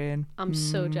God. Vegetarian. I'm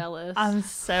so jealous. I'm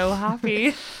so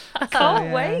happy. I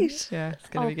can't wait. Yeah, it's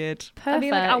going to be good. Perfect. I mean,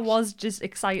 like, I was just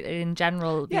excited in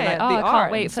general. I art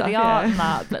can't wait and for the stuff, art and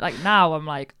that. But like now I'm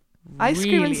like, ice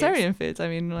cream and Syrian foods. I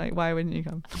mean, like, why wouldn't you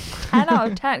come? 10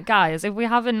 out of 10. Guys, if we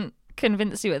haven't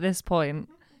convinced you at this point,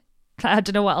 I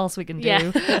don't know what else we can do.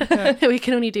 Yeah. We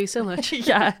can only do so much.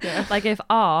 Yeah. Like if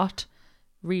art,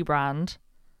 rebrand,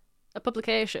 a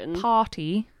publication,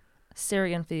 party,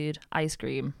 Syrian food, ice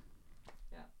cream.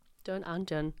 Done and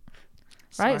done.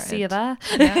 Right, see you there.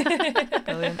 Yeah.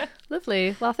 Brilliant.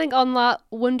 Lovely. Well, I think on that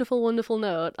wonderful, wonderful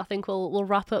note, I think we'll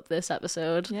wrap up this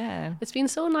episode. Yeah. It's been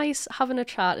so nice having a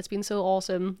chat. It's been so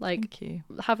awesome. Like, thank you.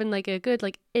 Having like a good,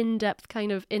 like, in-depth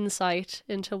kind of insight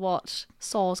into what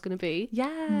SAW's going to be.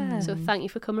 Yeah. So thank you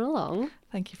for coming along.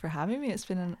 Thank you for having me. It's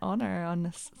been an honour on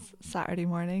this Saturday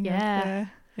morning. Yeah.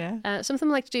 Yeah. Something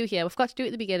we like to do here. We've got to do it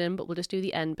at the beginning, but we'll just do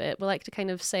the end bit. We like to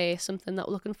kind of say something that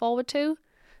we're looking forward to.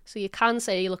 So you can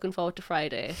say you're looking forward to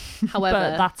Friday. However,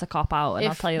 but that's a cop out, and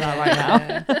I'll tell you that right now.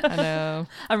 I know.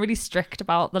 I'm really strict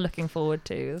about the looking forward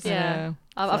to. So. Yeah.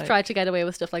 I've tried to get away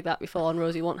with stuff like that before, and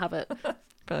Rosie won't have it.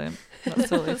 Brilliant. That's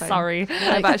totally fine. Sorry.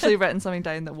 I've actually written something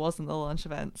down that wasn't the launch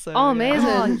event. So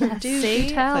amazing. Yes. Do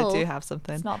tell. I do have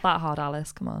something. It's not that hard,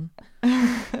 Alice. Come on.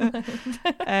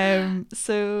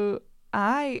 So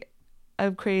I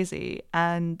am crazy,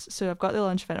 and so I've got the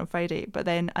launch event on Friday, but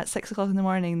then at 6 o'clock in the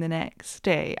morning the next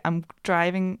day, I'm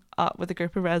driving up with a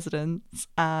group of residents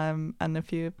and a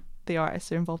few of the artists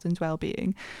who are involved in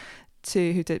Wellbeing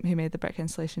who made the brick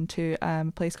installation to a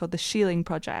place called the Shieldfield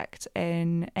Project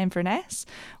in Inverness,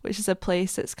 which is a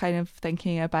place that's kind of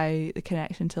thinking about the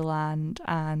connection to land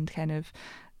and kind of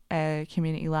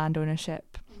community land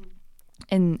ownership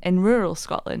in rural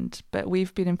Scotland. But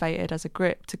we've been invited as a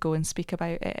group to go and speak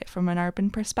about it from an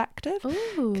urban perspective,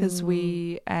 because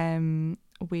we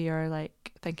are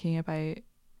like thinking about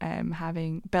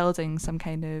building some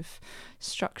kind of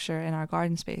structure in our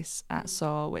garden space at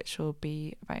Saw, which will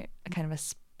be about a kind of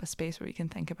a space where we can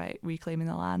think about reclaiming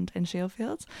the land in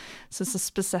Shieldfield. So it's a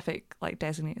specific like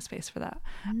designated space for that,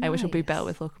 which will be built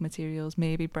with local materials,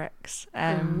 maybe bricks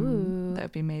that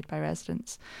would be made by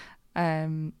residents.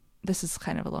 This is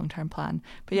kind of a long-term plan,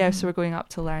 but yeah, so we're going up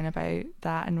to learn about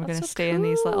that, and we're going to stay in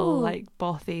these little like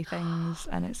bothy things,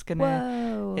 and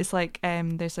it's like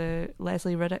there's a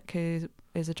Leslie Riddick who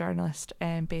is a journalist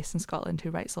based in Scotland who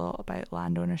writes a lot about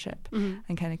land ownership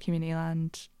and kind of community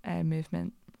land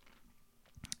movement,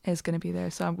 is going to be there.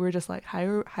 So we're just like,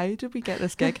 how did we get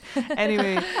this gig?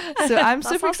 Anyway, so I'm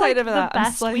super excited about that. The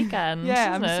best weekend.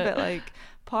 Yeah, I'm just a bit like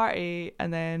party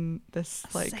and then this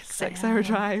like 6-hour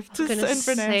drive to Inverness.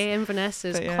 Inverness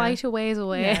is quite a ways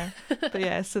away. Yeah. But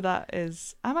yeah, so that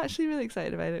is, I'm actually really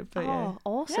excited about it. But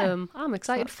awesome. Yeah. I'm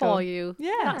excited for you.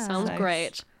 Yeah. That sounds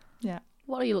great. Yeah.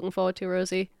 What are you looking forward to,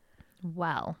 Rosie?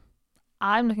 Well,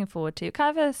 I'm looking forward to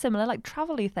kind of a similar like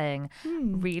travel-y thing.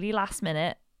 Really last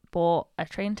minute, bought a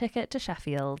train ticket to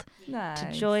Sheffield to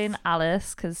join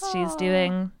Alice because she's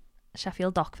doing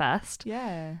Sheffield Dockfest.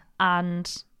 Yeah.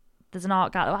 And there's an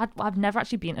art gallery. I've never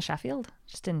actually been to Sheffield,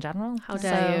 just in general. How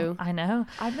dare you? I know.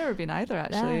 I've never been either,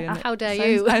 actually. Yeah. How dare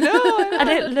you? I know. And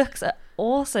it looks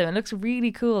awesome. It looks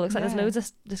really cool. It looks like there's loads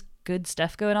of just good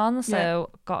stuff going on. So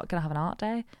gonna have an art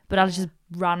day. But I just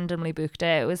randomly booked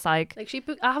it. It was like she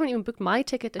booked. I haven't even booked my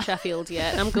ticket to Sheffield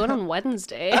yet, and I'm going on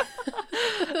Wednesday.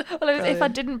 Well, if I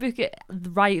didn't book it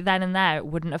right then and there, it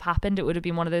wouldn't have happened. It would have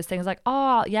been one of those things like,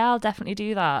 oh yeah, I'll definitely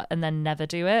do that, and then never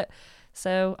do it.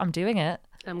 So I'm doing it.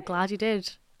 I'm glad you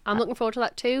did. I'm looking forward to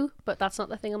that too, but that's not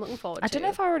the thing I'm looking forward to. I don't know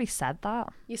if I already said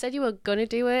that. You said you were going to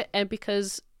do it, and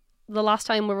because the last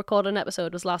time we recorded an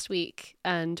episode was last week,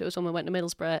 and it was when we went to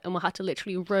Middlesbrough, and we had to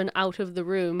literally run out of the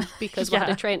room because we had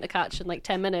a train to catch in like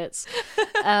 10 minutes. So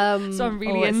I'm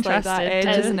really interested. Like that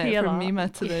edge, isn't it? From that. Mima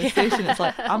to the station. It's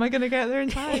like, am I going to get there in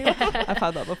time? I've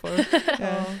had that before.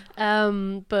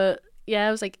 Yeah. But yeah,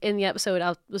 I was like in the episode,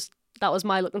 that was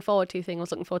my looking forward to thing. I was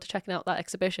looking forward to checking out that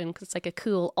exhibition because it's like a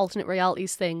cool alternate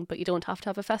realities thing, but you don't have to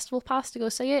have a festival pass to go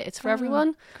see it. It's for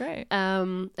everyone. Great.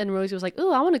 And Rosie was like,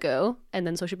 "Oh, I want to go," and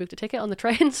then so she booked a ticket on the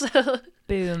train. So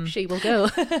boom, she will go.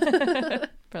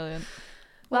 Brilliant.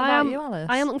 What about you, Alice?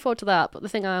 I am looking forward to that, but the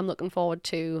thing I am looking forward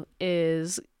to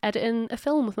is editing a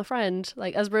film with my friend.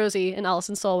 Like, as Rosie and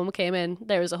Alison saw when we came in,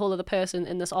 there is a whole other person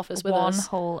in this office with us. One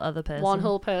whole other person. One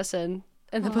whole person.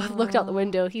 And they both looked out the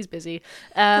window. He's busy.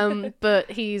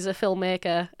 But he's a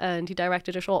filmmaker and he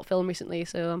directed a short film recently,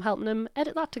 so I'm helping him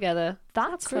edit that together.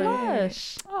 That's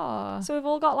lush. So we've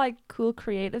all got like cool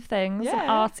creative things and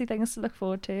artsy things to look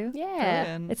forward to. Yeah.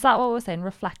 Brilliant. It's that what we're saying,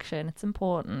 reflection. It's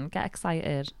important. Get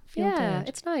excited. Feel good.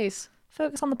 It's nice.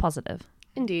 Focus on the positive.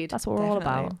 Indeed. That's what we're all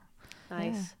about.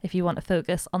 Nice. Yeah. If you want to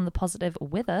focus on the positive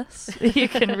with us, you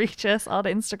can reach us on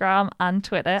Instagram and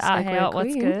Twitter at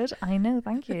HeyArtWhat'sGood. I know,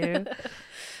 thank you.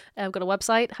 I've got a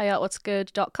website,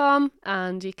 heyartwhatsgood.com,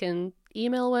 and you can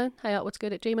email me,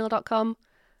 heyartwhatsgood@gmail.com,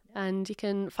 and you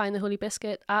can find the Holy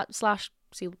Biscuit at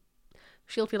 /Shieldfield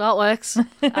Artworks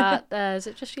at, is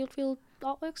it just Shieldfield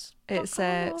Artworks? It's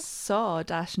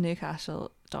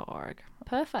saw-newcastle.org.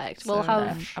 Perfect. So, We'll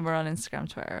have... and we're on Instagram,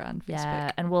 Twitter and Facebook.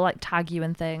 Yeah, and we'll like tag you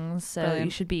and things, so Brilliant.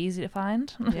 you should be easy to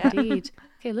find. Yeah. Indeed.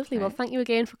 Okay, lovely. Well, thank you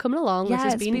again for coming along. Yeah,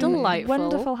 this has been delightful.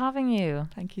 Wonderful having you.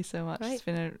 Thank you so much. Right. It's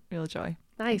been a real joy.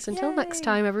 Nice. Until Yay. next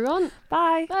time, everyone.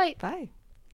 Bye. Bye. Bye.